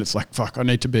together. And then it's like, fuck, I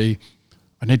need to be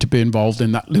involved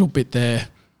in that little bit there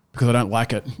because I don't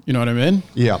like it. You know what I mean?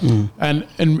 Yeah. Mm.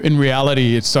 And in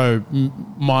reality, it's so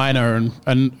minor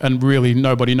and really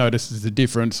nobody notices the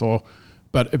difference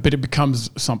but it becomes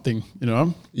something,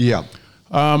 Yeah.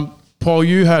 Paul,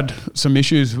 you had some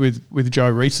issues with Joe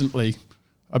recently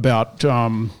about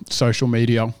social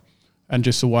media and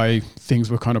just the way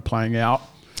things were kind of playing out.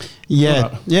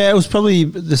 Yeah, it was probably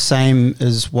the same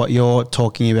as what you're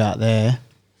talking about there.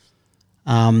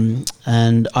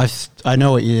 And I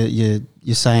know what you're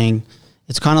saying.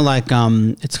 It's kind of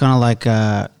like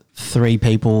three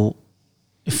people.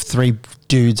 If three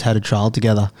dudes had a child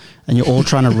together and you're all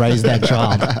trying to raise that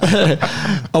child,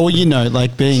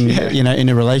 like being, in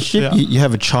a relationship, you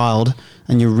have a child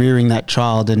and you're rearing that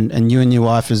child and you and your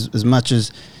wife, as much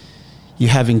as you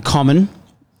have in common,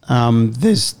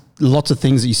 there's lots of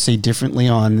things that you see differently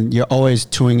on. You're always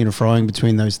toing and froing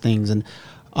between those things. And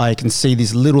I can see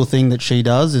this little thing that she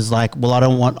does is like,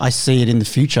 well, I see it in the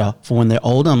future for when they're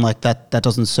older. I'm like, that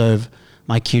doesn't serve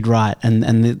my kid right.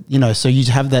 So you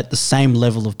have the same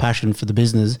level of passion for the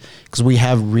business because we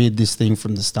have reared this thing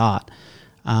from the start.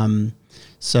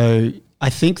 So I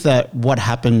think that what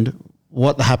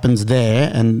happens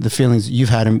there and the feelings you've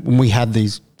had and when we had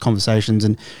these conversations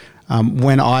and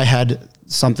when I had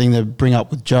something to bring up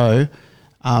with Joe,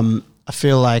 I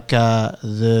feel like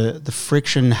the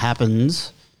friction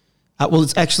happens.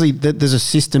 It's actually there's a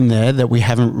system there that we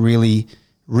haven't really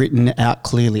written out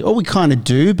clearly, or we kind of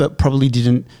do, but probably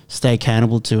didn't stay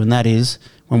accountable to. And that is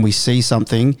when we see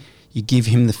something, you give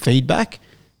him the feedback,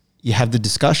 you have the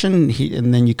discussion,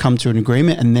 and then you come to an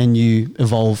agreement, and then you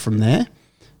evolve from there.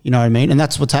 You know what I mean? And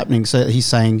that's what's happening. So he's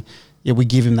saying, yeah, we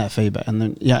give him that feedback. And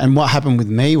then, yeah, and what happened with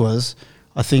me was,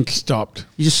 I think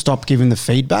you just stopped giving the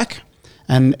feedback.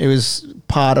 And it was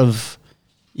part of,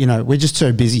 you know, we're just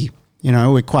so busy. You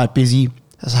know, we're quite busy.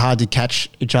 It's hard to catch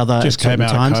each other. Just came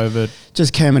out of COVID.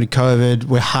 Just came out of COVID.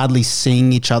 We're hardly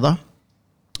seeing each other.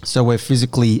 So we're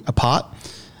physically apart.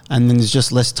 And then there's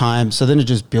just less time. So then it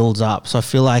just builds up. So I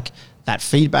feel like that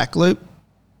feedback loop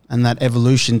and that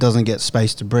evolution doesn't get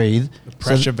space to breathe. The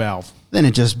pressure valve. Then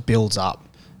it just builds up.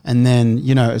 And then,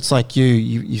 you know, it's like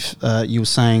you were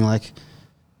saying, like,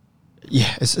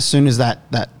 yeah, as soon as that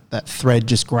thread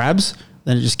just grabs,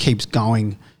 then it just keeps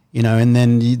going, you know, and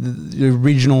then the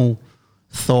original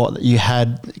thought that you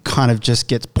had kind of just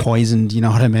gets poisoned, you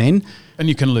know what I mean? And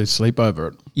you can lose sleep over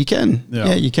it. You can.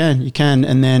 Yeah, you can.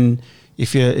 And then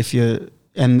if you're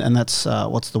and that's,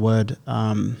 what's the word?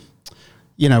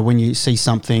 You know, when you see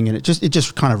something and it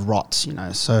just kind of rots, you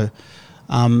know, so...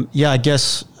 I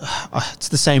guess it's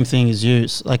the same thing as you.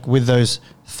 It's like with those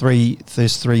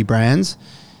three brands,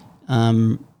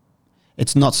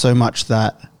 it's not so much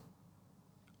that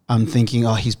I'm thinking,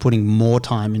 oh, he's putting more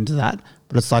time into that,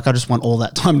 but it's like I just want all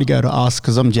that time to go to us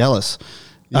because I'm jealous.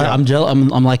 Yeah.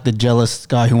 I'm like the jealous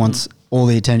guy who wants all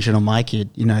the attention on my kid,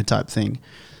 you know, type thing.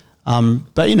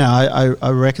 But you know,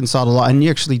 I reconciled a lot, and you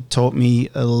actually taught me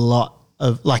a lot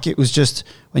of, like, it was just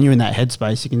when you're in that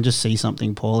headspace, you can just see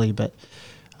something poorly, but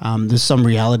there's some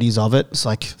realities of it. It's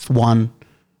like, for one,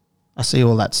 I see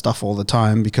all that stuff all the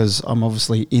time because I'm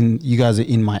obviously you guys are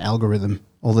in my algorithm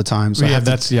all the time. So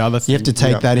that's the other thing. You have to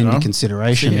take that into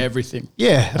consideration. See everything.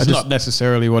 Yeah. It's not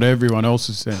necessarily what everyone else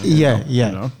is saying.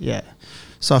 Yeah.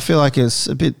 So I feel like it's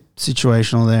a bit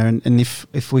situational there. And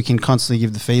if we can constantly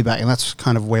give the feedback, and that's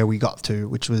kind of where we got to,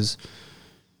 which was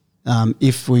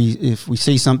if we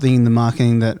see something in the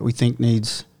marketing that we think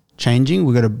needs changing,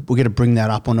 we're gonna bring that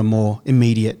up on a more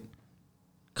immediate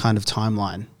kind of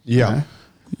timeline. Yeah. You know?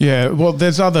 Yeah, well,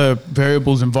 there's other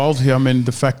variables involved here. I mean,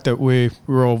 the fact that we're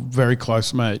all very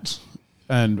close mates,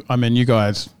 and I mean, you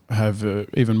guys have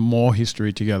even more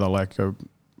history together. I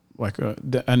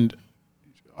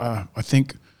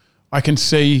think I can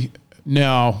see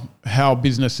now how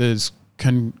businesses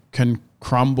can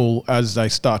crumble as they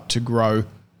start to grow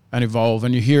and evolve.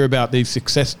 And you hear about these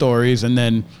success stories, and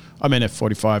then, I mean,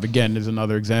 F45 again is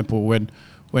another example when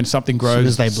something grows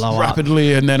as they blow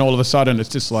rapidly, and then all of a sudden it's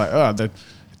just like, oh,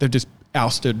 they've just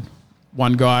ousted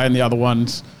one guy and the other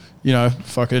one's, you know,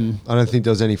 fucking... I don't think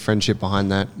there was any friendship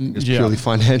behind that. It's purely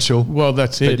financial. Well,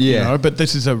 that's it. You know, but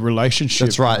this is a relationship.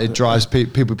 That's right. It drives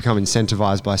people become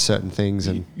incentivized by certain things,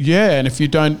 and and if you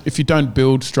don't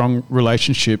build strong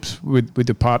relationships with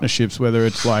the partnerships, whether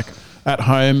it's like at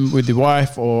home with your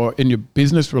wife or in your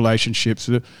business relationships,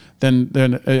 then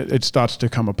it starts to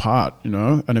come apart, you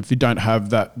know. And if you don't have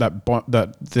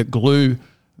the glue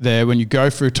there when you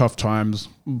go through tough times,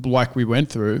 like we went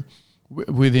through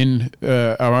within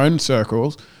our own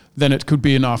circles, then it could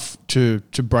be enough to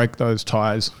break those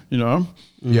ties, you know.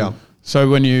 Yeah. So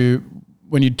when you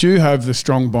do have the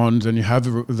strong bonds and you have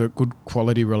the good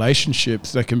quality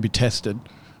relationships, they can be tested,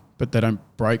 but they don't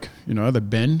break, you know. They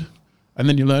bend. And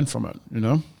then you learn from it, you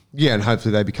know? Yeah, and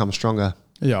hopefully they become stronger.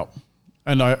 Yeah.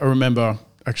 And I remember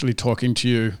actually talking to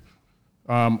you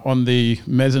on the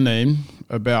mezzanine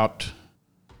about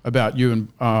you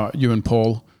and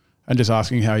Paul, and just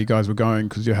asking how you guys were going,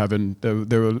 because you're having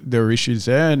there were issues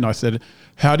there. And I said,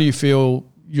 how do you feel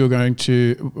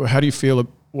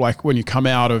like when you come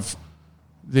out of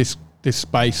this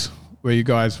space where you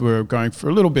guys were going for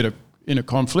a little bit of inner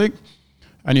conflict?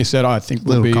 And you said, I think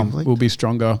we'll be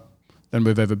stronger than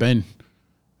we've ever been.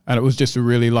 And it was just a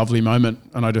really lovely moment,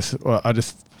 and I just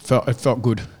felt it felt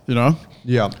good, you know.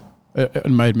 Yeah,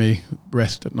 it made me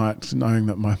rest at night knowing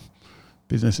that my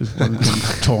business is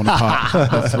torn apart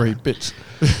into 3 bits.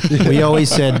 We always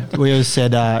said,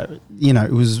 you know,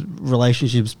 it was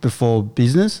relationships before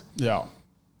business. Yeah,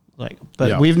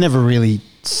 we've never really.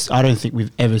 I don't think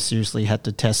we've ever seriously had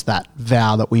to test that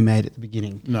vow that we made at the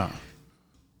beginning. No.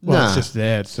 Well, it's just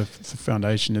there. It's a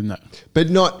foundation, isn't it?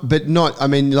 But not. I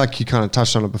mean, like you kind of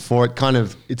touched on it before.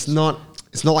 It's not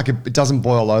like it doesn't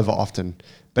boil over often.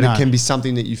 But it can be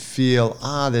something that you feel.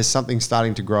 There's something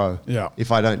starting to grow. Yeah.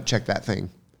 If I don't check that thing.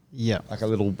 Yeah. Like a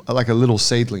little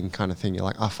seedling kind of thing. You're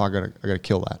like, I gotta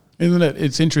kill that. Isn't it?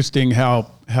 It's interesting how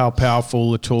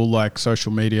powerful a tool like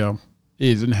social media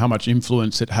is, and how much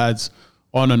influence it has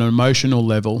on an emotional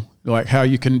level. Like how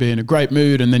you can be in a great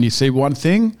mood, and then you see one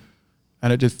thing,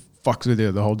 and it just fucks with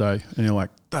you the whole day, and you're like,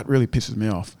 that really pisses me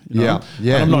off. You know? Yeah,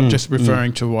 yeah. And I'm not just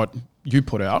referring to what you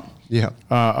put out. Yeah.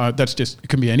 That's just, it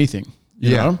can be anything.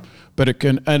 You Yeah. know? But it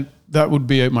can, and that would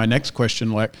be my next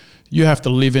question. Like, you have to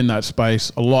live in that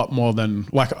space a lot more than,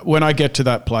 like, when I get to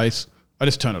that place, I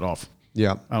just turn it off.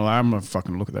 Yeah. I'm going to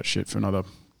fucking look at that shit for another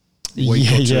week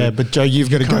Yeah, or two. yeah, but Joe, you've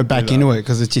got to go can't do back that. into it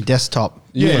because it's your desktop.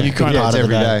 Yeah, you kind of it's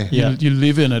every day. Yeah. You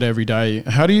live in it every day.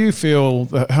 How do you feel?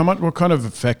 What kind of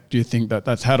effect do you think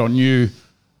that's had on you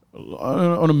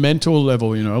on a mental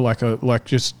level? You know, like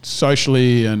just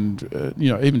socially and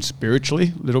even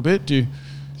spiritually a little bit.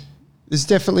 There's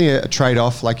definitely a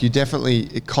trade-off. Like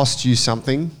it costs you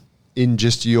something in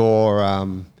just your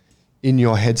in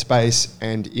your headspace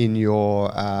and in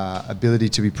your ability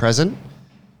to be present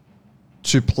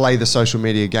to play the social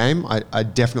media game. I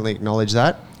definitely acknowledge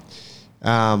that.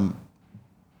 But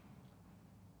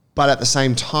at the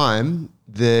same time,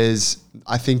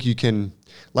 I think you can,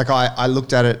 like I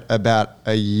looked at it about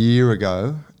a year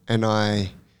ago and I'm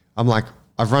like,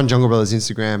 I've run Jungle Brothers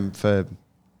Instagram for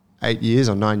 8 years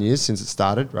or 9 years since it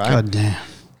started, right? God damn.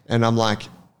 And I'm like,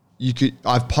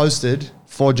 I've posted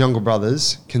for Jungle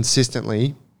Brothers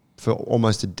consistently for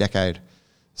almost a decade.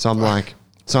 So I'm like,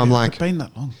 It's been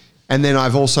that long. and then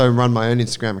I've also run my own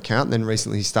Instagram account. And then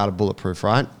recently he started Bulletproof,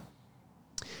 right?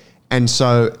 And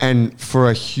so, and for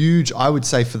I would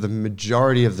say for the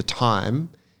majority of the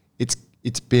time,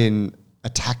 it's been a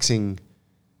taxing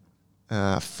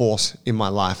force in my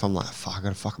life. I'm like, fuck, I got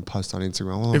to fucking post on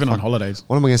Instagram. Even on holidays.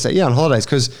 What am I going to say? Yeah, on holidays.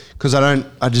 Cause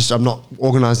I'm not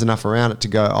organized enough around it to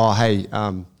go, oh, hey,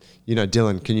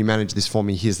 Dylan, can you manage this for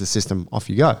me? Here's the system. Off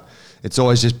you go. It's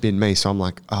always just been me. So I'm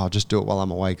like, oh, I'll just do it while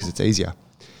I'm away because it's easier.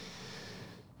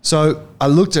 So I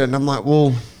looked at it and I'm like,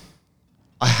 well,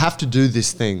 I have to do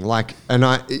this thing.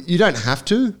 You don't have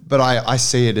to, but I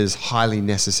see it as highly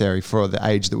necessary for the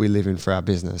age that we live in for our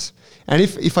business. And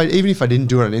even if I didn't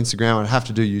do it on Instagram, I'd have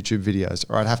to do YouTube videos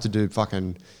or I'd have to do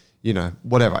fucking,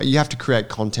 whatever. You have to create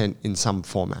content in some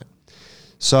format.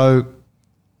 So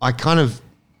I kind of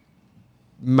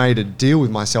made a deal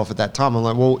with myself at that time. I'm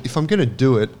like, well, if I'm going to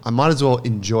do it, I might as well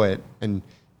enjoy it and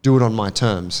do it on my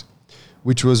terms,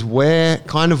 which was where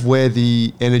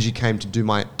the energy came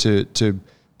to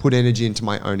put energy into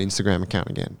my own Instagram account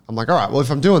again. I'm like, all right, well,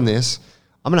 if I'm doing this,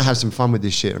 I'm going to have some fun with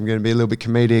this shit. I'm going to be a little bit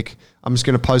comedic. I'm just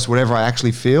going to post whatever I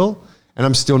actually feel. And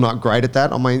I'm still not great at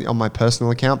that on my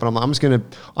personal account, but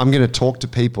I'm going to talk to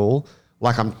people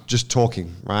like I'm just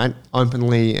talking, right?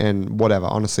 Openly and whatever,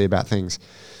 honestly, about things.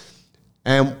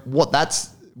 And what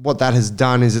that has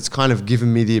done is it's kind of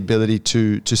given me the ability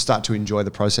to start to enjoy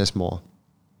the process more.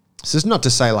 So it's not to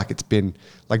say like it's been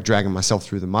like dragging myself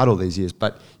through the mud all these years,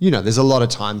 but there's a lot of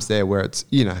times there where it's,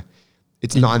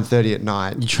 it's 9:30 at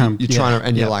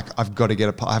night. You're like, I've got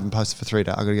to I haven't posted for 3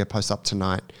 days. I've got to get a post up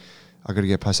tonight. I've got to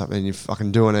get a post up, and you're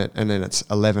fucking doing it. And then it's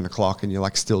 11 o'clock and you're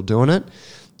like still doing it.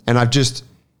 And I've just,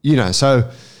 so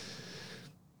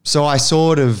I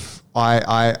sort of,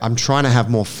 I'm trying to have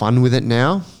more fun with it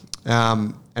now.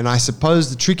 And I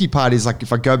suppose the tricky part is like,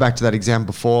 if I go back to that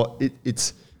example before,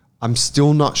 I'm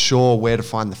still not sure where to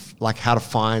find how to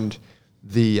find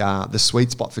the sweet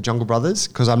spot for Jungle Brothers,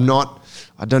 because I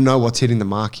don't know what's hitting the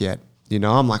mark yet.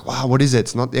 I'm like, wow, what is it?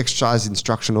 It's not the exercise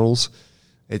instructionals.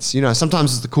 It's,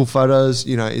 sometimes it's the cool photos.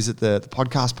 Is it the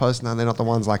podcast post? No, they're not the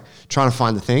ones. Like trying to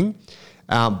find the thing.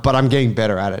 But I'm getting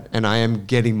better at it, and I am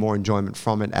getting more enjoyment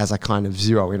from it as I kind of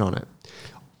zero in on it.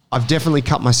 I've definitely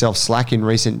cut myself slack in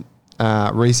recent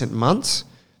months,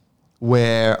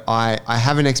 where I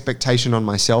have an expectation on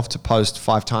myself to post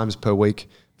 5 times per week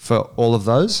for all of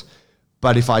those.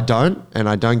 But if I don't, and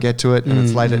I don't get to it, and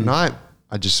it's late at night,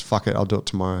 I just fuck it. I'll do it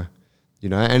tomorrow,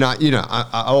 And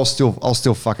I'll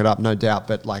still fuck it up, no doubt.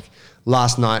 But like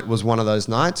last night was one of those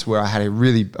nights where I've had a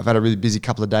really busy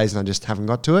couple of days, and I just haven't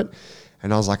got to it.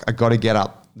 And I was like, I got to get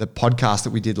up the podcast that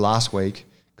we did last week,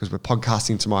 because we're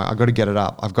podcasting tomorrow. I got to get it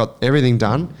up. I've got everything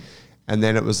done, and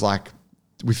then it was like,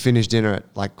 we finished dinner at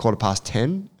like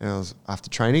 10:15, and I was after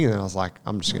training, and then I was like,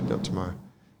 I'm just going to do it tomorrow.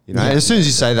 And as soon as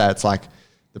you say that, it's like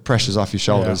the pressure's off your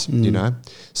shoulders,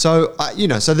 So,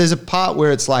 so there's a part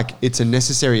where it's like, it's a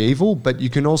necessary evil, but you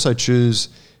can also choose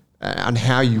on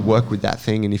how you work with that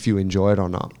thing and if you enjoy it or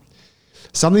not.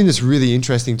 Something that's really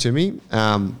interesting to me,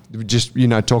 just,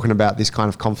 talking about this kind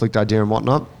of conflict idea and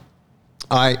whatnot.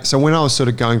 So when I was sort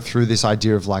of going through this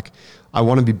idea of like, I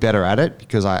want to be better at it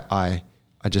because I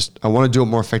want to do it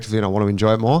more effectively and I want to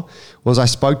enjoy it more, was I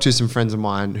spoke to some friends of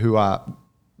mine who are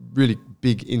really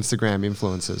big Instagram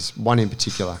influencers, one in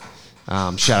particular.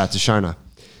 Shout out to Shona.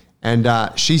 And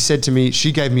she said to me,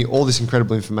 she gave me all this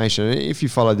incredible information. And if you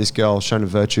follow this girl, Shona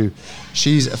Virtue,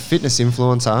 she's a fitness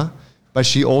influencer but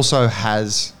she also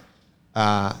has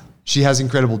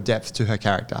incredible depth to her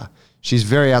character. She's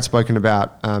very outspoken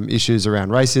about issues around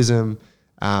racism,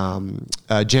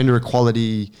 gender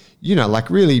equality, like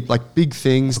really like big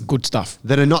things. Good stuff.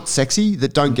 That are not sexy,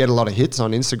 that don't get a lot of hits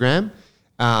on Instagram.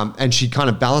 And she kind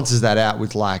of balances that out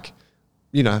with like,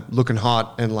 looking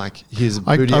hot and like his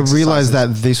booty I exercises. realized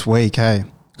that this week, hey,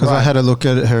 because I Right. had a look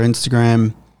at her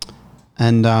Instagram,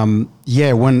 and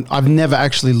when I've never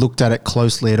actually looked at it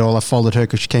closely at all. I followed her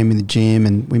because she came in the gym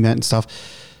and we met and stuff.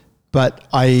 But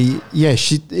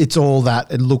it's all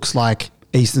that. It looks like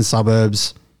eastern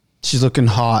suburbs. She's looking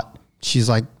hot. She's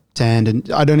like tanned, and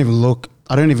I don't even look,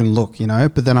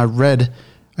 But then I read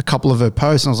a couple of her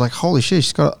posts and I was like, holy shit,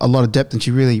 she's got a lot of depth, and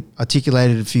she really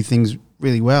articulated a few things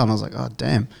really well. And I was like, oh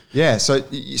damn. Yeah, so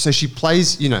she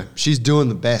plays, she's doing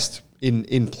the best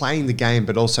in playing the game,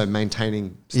 but also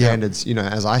maintaining standards,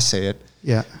 as I see it.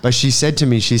 Yeah. But she said to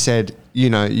me,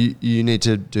 you need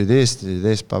to do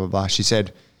this, blah, blah, blah. She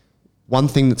said, one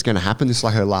thing that's going to happen, this is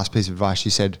like her last piece of advice.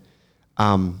 She said,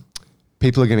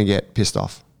 people are going to get pissed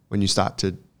off when you start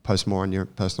to post more on your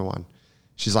personal one.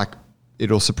 She's like,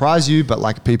 it'll surprise you, but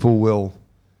like people will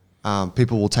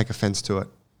take offense to it.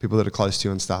 People that are close to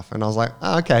you and stuff. And I was like,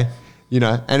 oh, okay.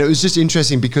 And it was just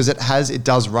interesting because it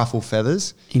does ruffle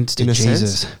feathers. Instant in a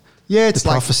Jesus. sense. Yeah, it's The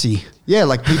like prophecy. Yeah,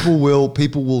 like people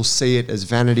will see it as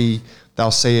vanity.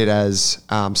 They'll see it as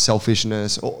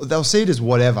selfishness, or they'll see it as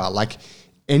whatever, like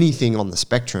anything on the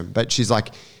spectrum. But she's like,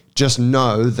 just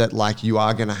know that like you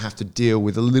are going to have to deal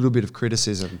with a little bit of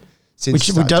criticism.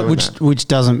 Which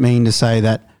doesn't mean to say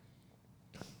that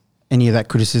any of that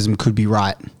criticism could be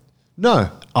right no,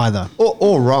 either.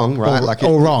 or wrong, right?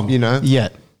 Or wrong. Yeah.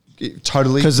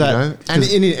 Totally, 'Cause and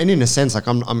in a sense, like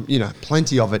I'm,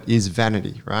 plenty of it is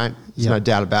vanity, right? There's no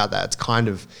doubt about that. It's kind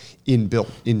of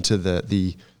inbuilt into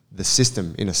the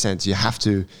system in a sense. You have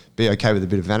to be okay with a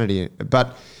bit of vanity,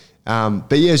 but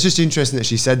yeah, it's just interesting that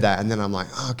she said that, and then I'm like,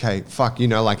 oh, okay, fuck,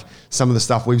 like some of the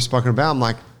stuff we've spoken about, I'm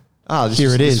like,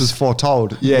 this was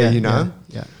foretold, Yeah.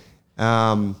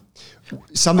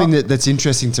 Something that's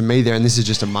interesting to me there, and this is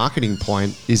just a marketing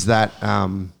point, is that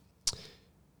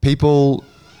people.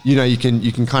 You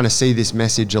can kind of see this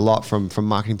message a lot from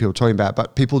marketing people talking about,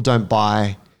 but people don't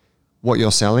buy what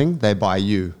you're selling, they buy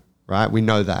you, right? We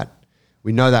know that.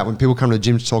 We know that when people come to the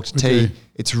gym to talk to T,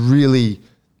 it's really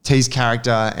T's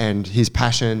character and his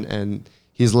passion and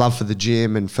his love for the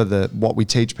gym and for what we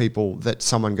teach people that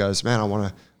someone goes, man, I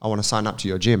want to sign up to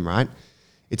your gym, right?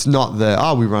 It's not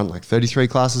we run like 33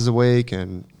 classes a week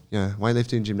and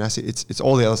weightlifting, gymnastics, it's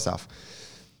all the other stuff.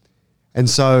 And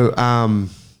so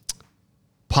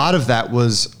part of that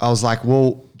was, I was like,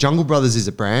 well, Jungle Brothers is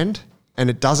a brand, and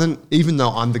it doesn't, even though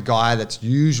I'm the guy that's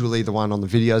usually the one on the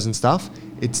videos and stuff,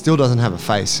 it still doesn't have a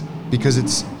face because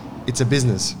it's a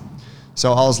business.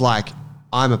 So I was like,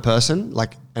 I'm a person,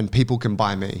 like, and people can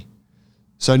buy me.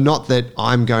 So not that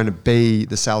I'm going to be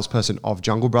the salesperson of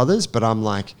Jungle Brothers, but I'm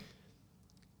like,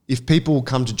 if people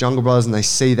come to Jungle Brothers and they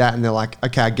see that and they're like,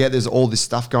 okay, I get there's all this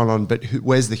stuff going on, but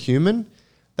where's the human?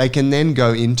 They can then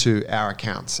go into our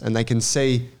accounts and they can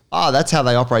see, that's how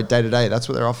they operate day to day. That's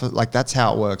what they're offering. Like, that's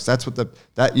how it works. That's what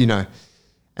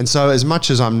And so as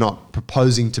much as I'm not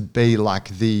proposing to be like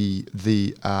the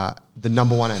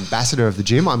number one ambassador of the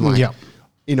gym, I'm like,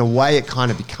 in a way it kind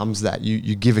of becomes that.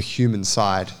 You give a human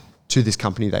side to this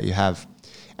company that you have.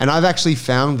 And I've actually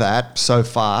found that so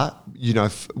far,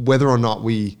 whether or not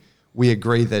we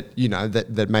agree that,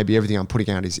 that maybe everything I'm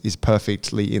putting out is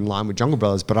perfectly in line with Jungle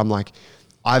Brothers, but I'm like,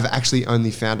 I've actually only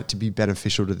found it to be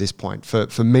beneficial to this point.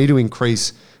 For me to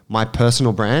increase my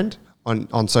personal brand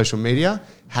on social media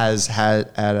has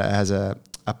a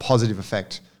positive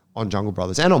effect on Jungle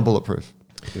Brothers and on Bulletproof.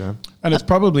 And it's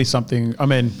probably something, I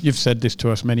mean, you've said this to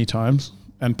us many times,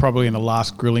 and probably in the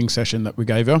last grilling session that we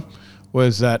gave you,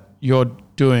 was that you're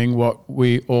doing what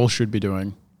we all should be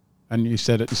doing. And you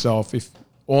said it yourself, if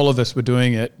all of us were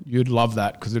doing it, you'd love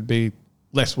that because it'd be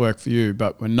less work for you,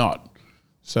 but we're not.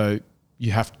 So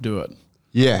you have to do it.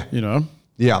 Yeah.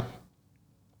 Yeah.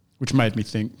 Which made me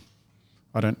think,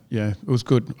 it was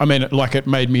good. I mean, it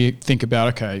made me think about,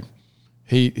 okay,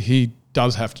 he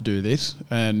does have to do this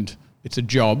and it's a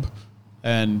job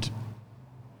and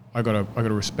I gotta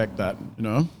respect that,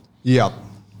 Yeah.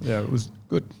 Yeah, it was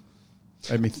good.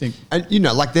 Made me think. And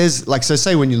there's so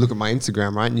say when you look at my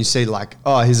Instagram, right, and you see like,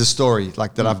 oh, here's a story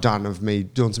like that I've done of me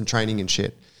doing some training and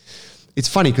shit. It's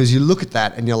funny because you look at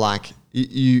that and you're like,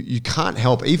 you can't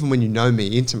help, even when you know me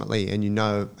intimately and you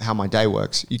know how my day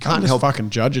works, you can't help fucking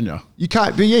judging you. You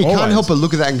can't, but you can't help but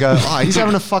look at that and go, he's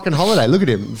having a fucking holiday. Look at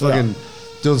him, fucking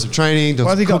doing some training, doing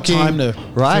some cooking. Why has he got time to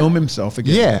film himself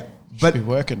again? Yeah, Should be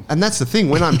working. And that's the thing.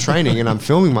 When I'm training and I'm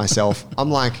filming myself, I'm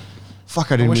like,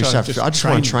 fuck, I didn't wish wish I I just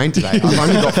want to train today. I've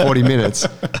only got 40 minutes.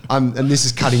 And this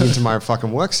is cutting into my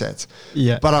fucking work sets.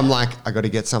 Yeah. But I'm like, I got to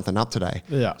get something up today.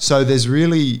 Yeah. So there's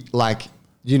really like,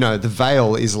 you know, the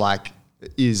veil is like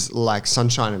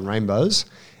sunshine and rainbows.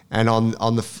 And on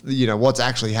the, you know, what's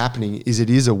actually happening is it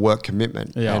is a work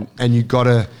commitment. Yeah. And you got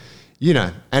to, you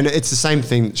know, and it's the same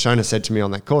thing Shona said to me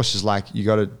on that course. She's like, you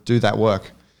got to do that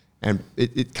work. And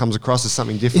it comes across as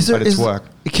something different, but it's work.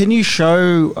 Can you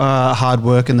show hard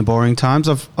work in the boring times?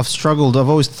 I've struggled. I've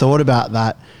always thought about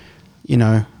that. You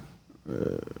know,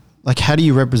 like how do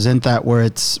you represent that where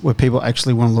people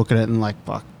actually want to look at it and like,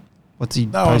 fuck, what's he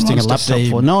posting a laptop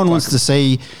for? No one wants to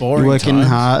see you working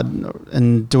hard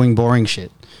and doing boring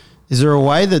shit. Is there a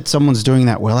way that someone's doing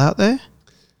that well out there,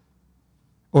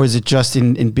 or is it just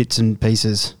in bits and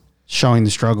pieces, showing the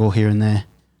struggle here and there?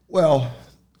 Well,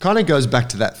 kind of goes back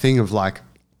to that thing of like,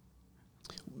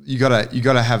 you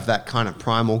gotta have that kind of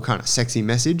primal, kind of sexy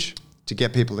message to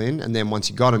get people in, and then once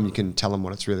you got them, you can tell them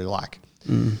what it's really like.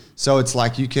 So it's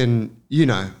like you can, you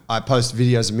know, I post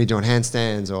videos of me doing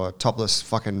handstands or topless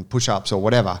fucking push-ups or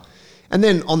whatever, and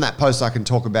then on that post I can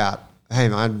talk about, hey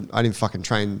man, I didn't fucking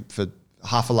train for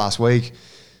half of last week,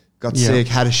 got sick,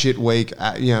 had a shit week,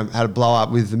 you know, had a blow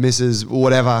up with the missus or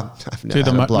whatever. I've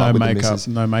never had a blow up with the missus.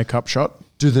 No makeup shot.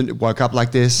 Woke up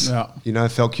like this, you know,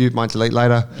 felt cute, might delete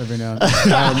later. Every now and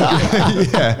then.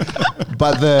 Yeah.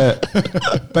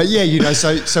 But yeah, you know,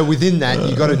 so within that,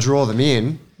 you got to draw them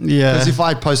in. Yeah. Because if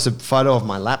I post a photo of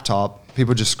my laptop,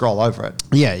 people just scroll over it.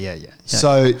 Yeah.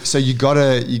 So you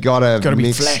gotta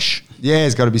be flesh. Yeah,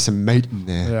 there's got to be some meat in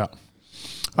there.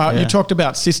 Yeah. You talked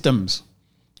about systems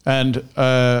and you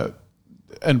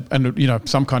know,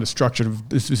 some kind of structure.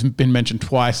 This has been mentioned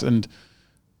twice, and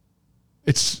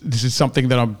this is something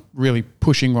that I'm really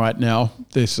pushing right now.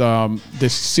 This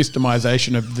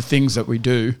systemization of the things that we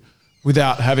do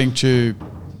without having to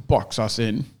box us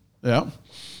in. Yeah,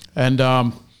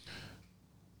 and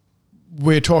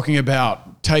we're talking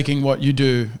about taking what you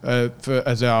do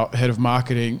as our head of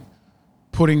marketing,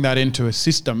 putting that into a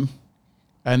system,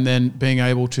 and then being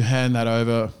able to hand that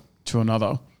over to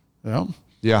another. Yeah.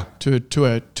 Yeah. To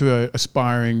a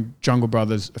aspiring Jungle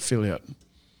Brothers affiliate.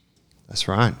 That's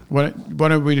right. Why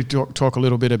don't we talk a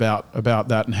little bit about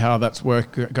that and how that's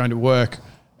going to work,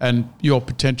 and your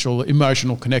potential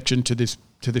emotional connection to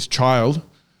this child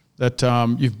that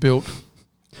you've built.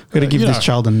 Got to give this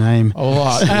child a name. A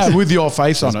lot, with your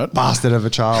face on it. Bastard of a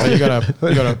child. So you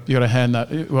gotta hand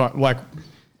that. Like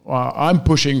I'm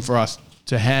pushing for us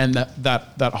to hand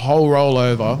that whole role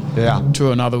over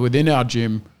to another within our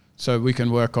gym, so we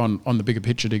can work on the bigger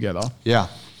picture together. Yeah.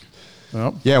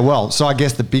 Yep. Yeah, well, so I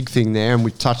guess the big thing there, and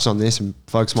we touched on this and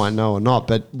folks might know or not,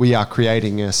 but we are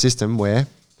creating a system where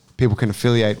people can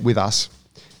affiliate with us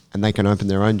and they can open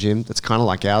their own gym that's kind of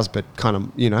like ours, but kind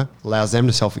of, you know, allows them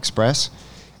to self-express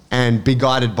and be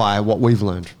guided by what we've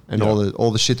learned and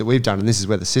all the shit that we've done. And this is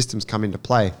where the systems come into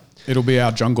play. It'll be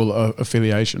our jungle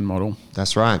affiliation model.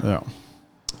 That's right. Yeah.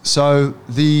 So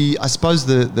I suppose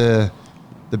the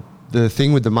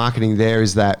thing with the marketing there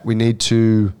is that we need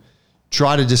to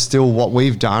try to distill what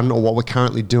we've done or what we're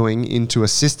currently doing into a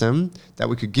system that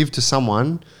we could give to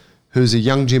someone who's a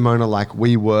young gym owner like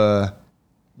we were,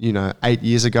 you know, 8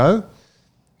 years ago,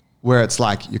 where it's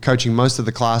like you're coaching most of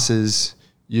the classes,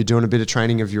 you're doing a bit of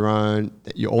training of your own,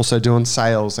 you're also doing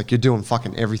sales, like you're doing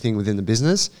fucking everything within the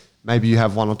business. Maybe you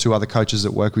have one or two other coaches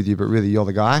that work with you, but really you're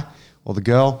the guy or the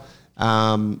girl.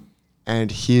 And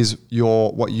here's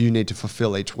what you need to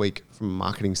fulfill each week from a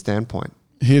marketing standpoint.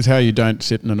 Here's how you don't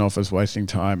sit in an office wasting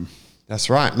time. That's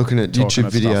right. Looking at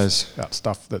YouTube videos. About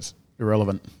stuff that's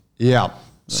irrelevant. Yeah.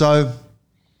 So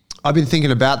I've been thinking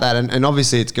about that, and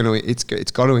obviously it's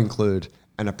got to include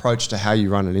an approach to how you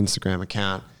run an Instagram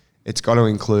account. It's got to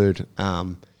include,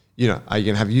 you know, are you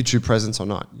going to have YouTube presence or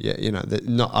not? Yeah, you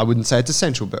know, I wouldn't say it's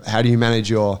essential, but how do you manage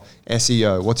your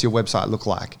SEO? What's your website look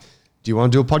like? Do you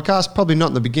want to do a podcast? Probably not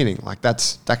in the beginning. Like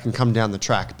that can come down the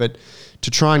track, but to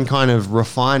try and kind of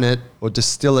refine it or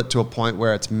distill it to a point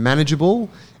where it's manageable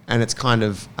and it's kind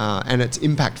of and it's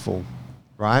impactful,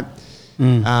 right?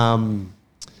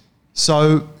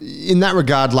 So in that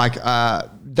regard, like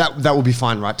that will be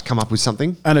fine, right? To come up with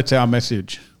something, and it's our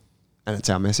message.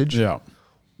 Yeah.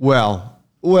 Well.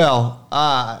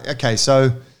 Okay.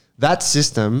 So that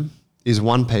system is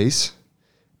one piece,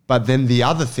 but then the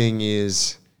other thing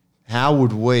is, how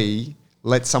would we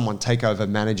let someone take over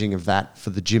managing of that for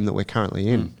the gym that we're currently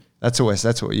in? That's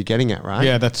what you're getting at, right?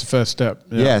 Yeah, that's the first step.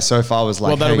 Yeah. So if I was like,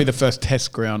 well, that'll be the first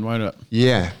test ground, won't it?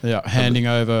 Yeah. Yeah. Handing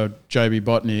over JB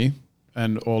Botany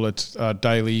and all its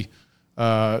daily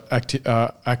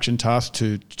action task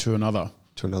to another,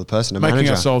 To another person, a making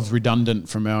manager. ourselves redundant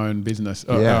from our own business,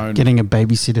 Yeah. our own Getting a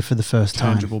babysitter for the first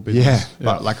time. tangible business. Yeah,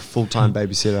 but like a full-time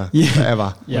babysitter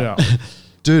forever. yeah.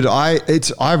 Dude,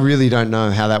 I really don't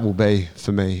know how that will be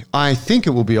for me. I think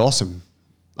it will be awesome.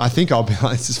 I think I'll be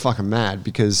like, this is fucking mad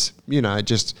because, you know, it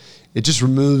just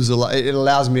removes a lot. It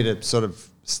allows me to sort of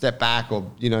step back or,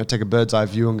 you know, take a bird's eye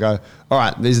view and go, all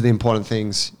right, these are the important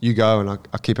things. You go and I'll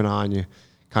keep an eye on you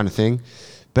kind of thing.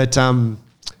 But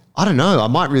I don't know. I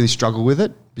might really struggle with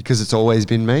it because it's always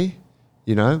been me,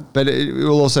 you know, but it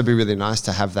will also be really nice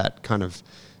to have that kind of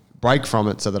break from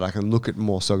it so that I can look at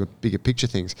more sort of bigger picture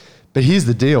things. But here's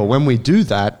the deal. When we do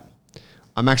that,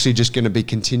 I'm actually just going to be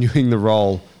continuing the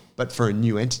role, but for a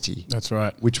new entity. That's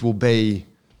right. Which will be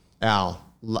our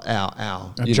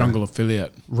A you jungle know,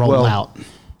 affiliate. Roll out.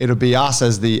 It'll be us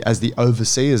as the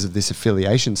overseers of this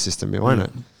affiliation system, won't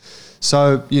it?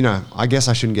 So, you know, I guess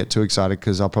I shouldn't get too excited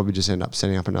because I'll probably just end up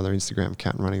setting up another Instagram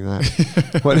account and running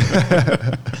that. What?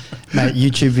 Mate,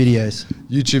 YouTube videos.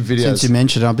 YouTube videos. Since you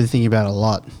mentioned it, I've been thinking about it a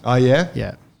lot. Oh, yeah?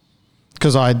 Yeah.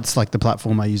 Because it's like the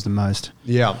platform I use the most.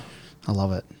 Yeah. I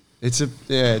love it. It's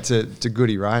a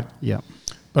goodie, right? Yeah.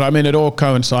 But I mean, it all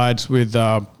coincides with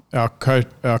our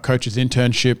coach's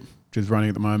internship, which is running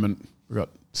at the moment. We've got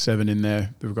 7 in there.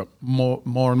 We've got more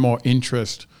and more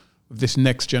interest of this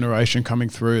next generation coming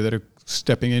through that are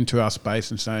stepping into our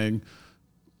space and saying,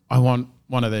 I want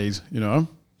one of these, you know,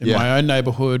 in my own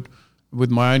neighborhood, with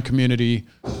my own community,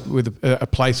 with a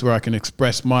place where I can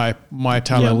express my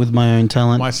talent. Yeah, with my own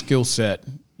talent. My skill set,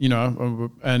 you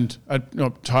know, and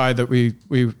Ty that we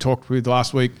talked with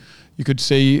last week, you could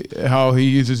see how he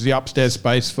uses the upstairs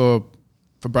space for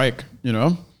break, you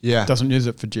know. Yeah. Doesn't use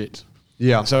it for jits.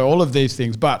 Yeah. So all of these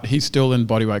things, but he's still in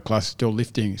bodyweight class, still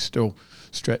lifting, he's still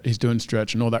he's doing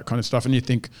stretch and all that kind of stuff. And you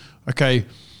think, okay,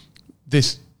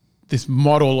 this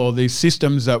model or these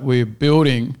systems that we're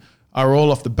building are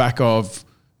all off the back of,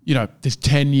 you know, this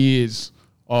 10 years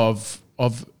of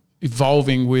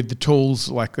evolving with the tools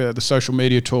like the social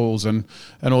media tools and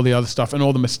all the other stuff and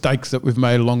all the mistakes that we've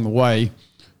made along the way.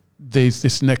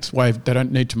 This next wave, they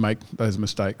don't need to make those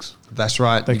mistakes. That's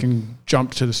right. They can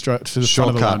jump to the front of the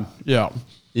Shortcut. line. Yeah.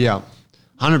 Yeah.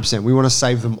 100%. We want to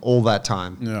save them all that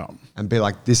time. Yeah. And be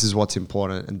like, this is what's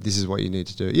important and this is what you need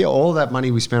to do. Yeah, all that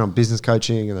money we spent on business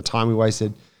coaching and the time we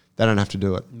wasted, they don't have to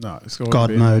do it. No, it's got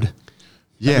God mode.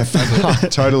 Yeah,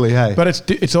 totally. Hey, But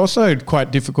it's also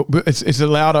quite difficult. It's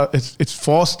allowed us, it's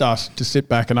forced us to sit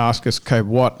back and ask us, okay,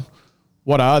 what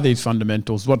are these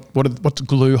fundamentals? What's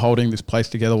glue holding this place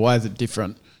together? Why is it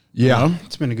different? Yeah. You know?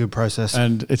 It's been a good process.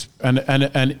 And it's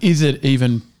and is it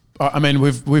even? I mean,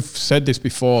 we've said this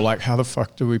before. Like, how the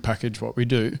fuck do we package what we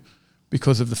do?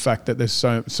 Because of the fact that there's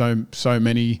so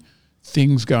many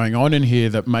things going on in here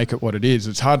that make it what it is.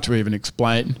 It's hard to even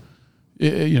explain.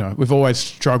 You know, we've always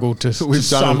struggled to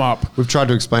sum up. We've tried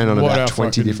to explain on what about our 20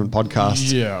 fucking- different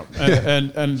podcasts. Yeah,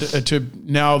 and to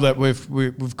now that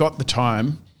we've got the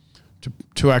time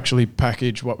to actually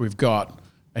package what we've got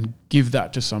and give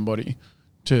that to somebody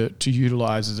to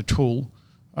utilize as a tool,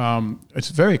 it's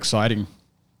very exciting.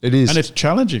 It is. And it's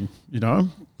challenging, you know.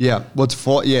 Yeah. Well,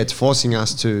 it's forcing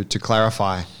us to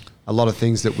clarify a lot of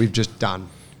things that we've just done.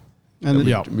 And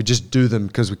We just do them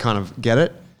because we kind of get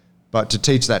it. But to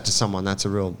teach that to someone, that's a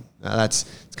real, it's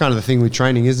kind of the thing with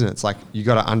training, isn't it? It's like you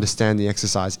got to understand the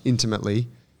exercise intimately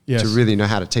Yes. to really know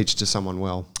how to teach to someone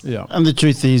well. Yeah. And the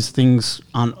truth is, things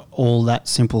aren't all that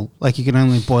simple. Like, you can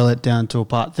only boil it down to a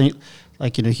part.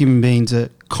 Like, you know, human beings are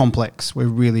complex. We're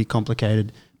really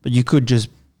complicated. But you could just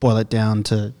boil it down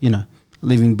to, you know,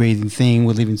 living, breathing thing.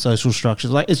 We live in social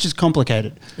structures. Like, it's just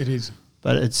complicated. It is.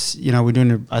 But it's, you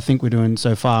know, I think we're doing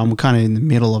so far, and we're kind of in the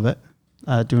middle of it,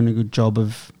 doing a good job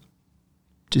of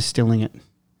distilling it.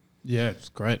 Yeah, it's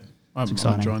great. I'm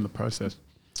exciting. enjoying the process.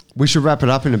 We should wrap it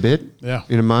up in a bit. Yeah.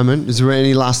 In a moment. Is there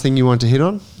any last thing you want to hit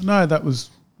on? No, that was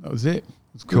it. It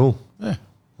was good. Cool. Yeah.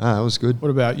 That was good. What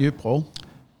about you, Paul?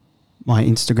 My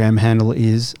Instagram handle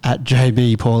is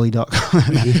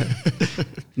 @jbpawley.com.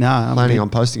 No, I'm Planning on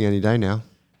posting any day now.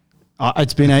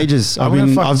 it's been ages. I'm I've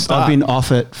gonna fucking I've start. been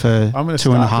off it for I'm going to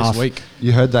 2.5 start this week.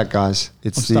 You heard that, guys. I'm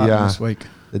It's starting this week.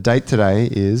 the date today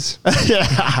is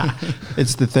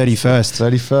It's the 31st.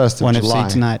 31st of 1 July. FC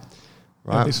tonight.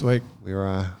 Right. This week. We're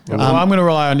Well, I'm going to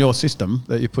rely on your system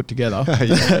that you put together.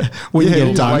 When you Yeah, get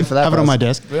we'll it done, wait for that, have it on bros. my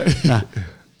desk. No.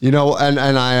 You know, and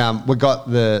I we're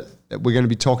going to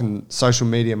be talking social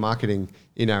media marketing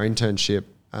in our internship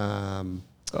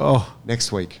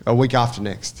next week, a week after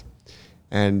next,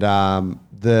 and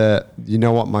you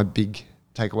know what my big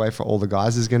takeaway for all the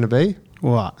guys is going to be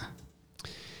What?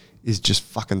 is just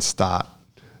fucking start.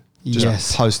 just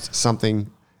Yes. post something,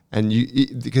 and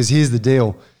because here's the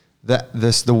deal, that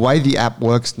the way the app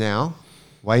works now,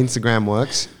 way Instagram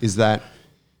works, is that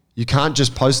you can't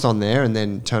just post on there and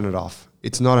then turn it off.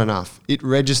 It's not enough. It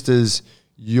registers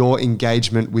your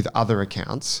engagement with other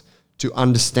accounts to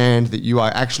understand that you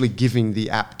are actually giving the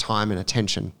app time and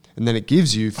attention. And then it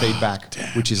gives you feedback,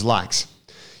 which is likes.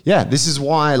 Yeah, this is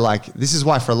why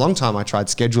for a long time I tried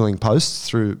scheduling posts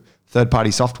through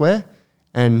third-party software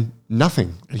and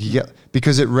nothing.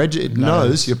 Because it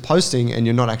knows you're posting and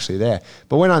you're not actually there.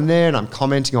 But when I'm there and I'm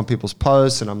commenting on people's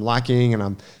posts and I'm liking and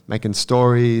I'm making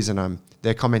stories and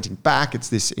they're commenting back,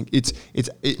 it's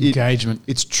Engagement.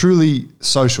 It's truly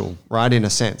social, right? In a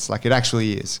sense, like it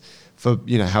actually is. For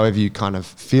however you kind of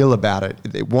feel about it,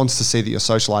 it wants to see that you're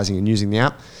socializing and using the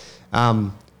app.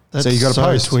 That's so you got to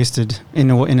post. twisted in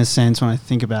a sense when I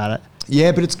think about it.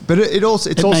 Yeah, but it's also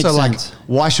makes like, sense.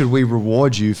 why should we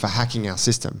reward you for hacking our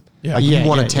system? Yeah. Like Yeah, you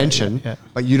want yeah, attention, yeah.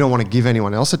 but you don't want to give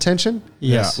anyone else attention.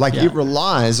 Yes. Like Yeah. it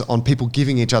relies on people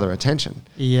giving each other attention.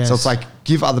 Yes. So it's like,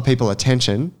 give other people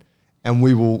attention and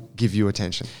we will give you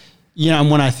attention. And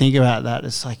when I think about that,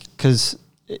 it's like, because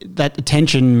that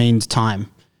attention means time,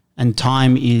 and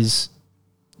time is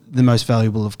the most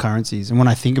valuable of currencies. And when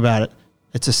I think about it,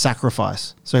 it's a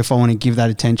sacrifice. So if I want to give that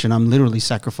attention, I'm literally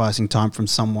sacrificing time from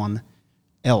someone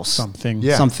else. Something.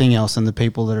 Yeah. Something else than the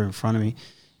people that are in front of me.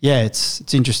 Yeah,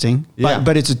 it's interesting. Yeah.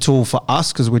 But it's a tool for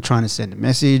us because we're trying to send a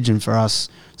message, and for us,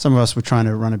 some of us we're trying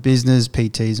to run a business,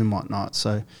 PTs and whatnot.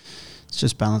 So it's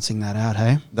just balancing that out,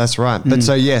 hey? That's right. But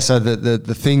so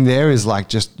the thing there is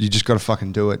like, you just got to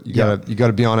fucking do it. You got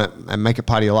to be on it and make it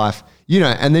part of your life.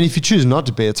 And then if you choose not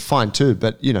to be, it's fine too.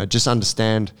 But just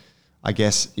understand, I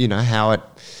guess, how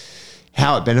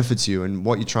it benefits you and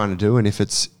what you're trying to do. And if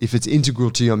it's integral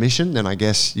to your mission, then I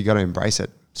guess you got to embrace it.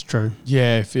 It's true.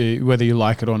 Yeah, whether you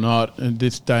like it or not, in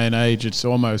this day and age, it's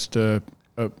almost a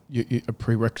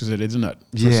prerequisite, isn't it?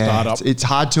 For a startup. It's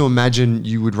hard to imagine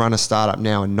you would run a startup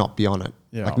now and not be on it.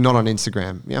 Yeah. Like not on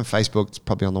Instagram. Yeah, on Facebook, it's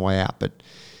probably on the way out. But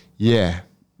yeah,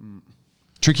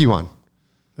 tricky one.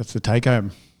 That's the take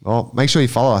home. Well, make sure you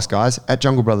follow us, guys, at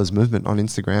Jungle Brothers Movement on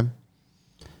Instagram.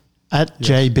 At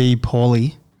JB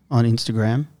Pauly on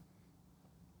Instagram.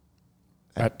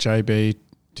 At JB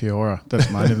Tiora.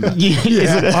 That's mine, isn't it?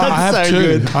 Yeah. I have So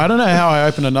two. good. I don't know how I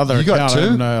opened another You got account. I two?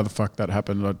 don't know how the fuck that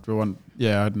happened. I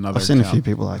had another I've seen a account. few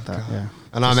people like that, yeah.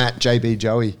 And I'm at JB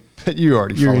Joey. But you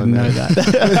already You follow already me. know that.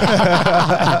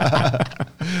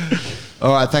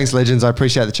 All right, thanks, legends. I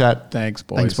appreciate the chat. Thanks,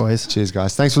 boys. Thanks, boys. Cheers,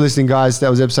 guys. Thanks for listening, guys. That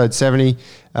was episode 70,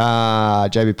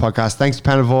 JB Podcast. Thanks to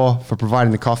Panavore for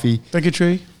providing the coffee. Thank you,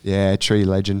 Tree. Yeah, Tree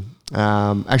legend.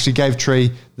 Actually gave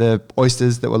Tree the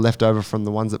oysters that were left over from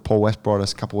the ones that Paul West brought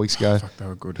us a couple of weeks ago. Fuck, they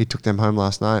were good. He took them home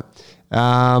last night.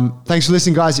 Thanks for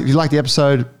listening, guys. If you liked the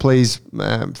episode, please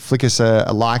flick us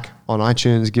a like on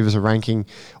iTunes, give us a ranking,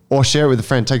 or share it with a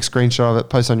friend. Take a screenshot of it,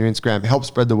 post on your Instagram. Help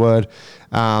spread the word,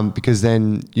 because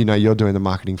then you're doing the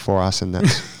marketing for us, and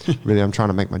that's really, I'm trying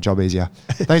to make my job easier.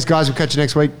 Thanks, guys. We'll catch you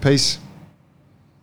next week. Peace.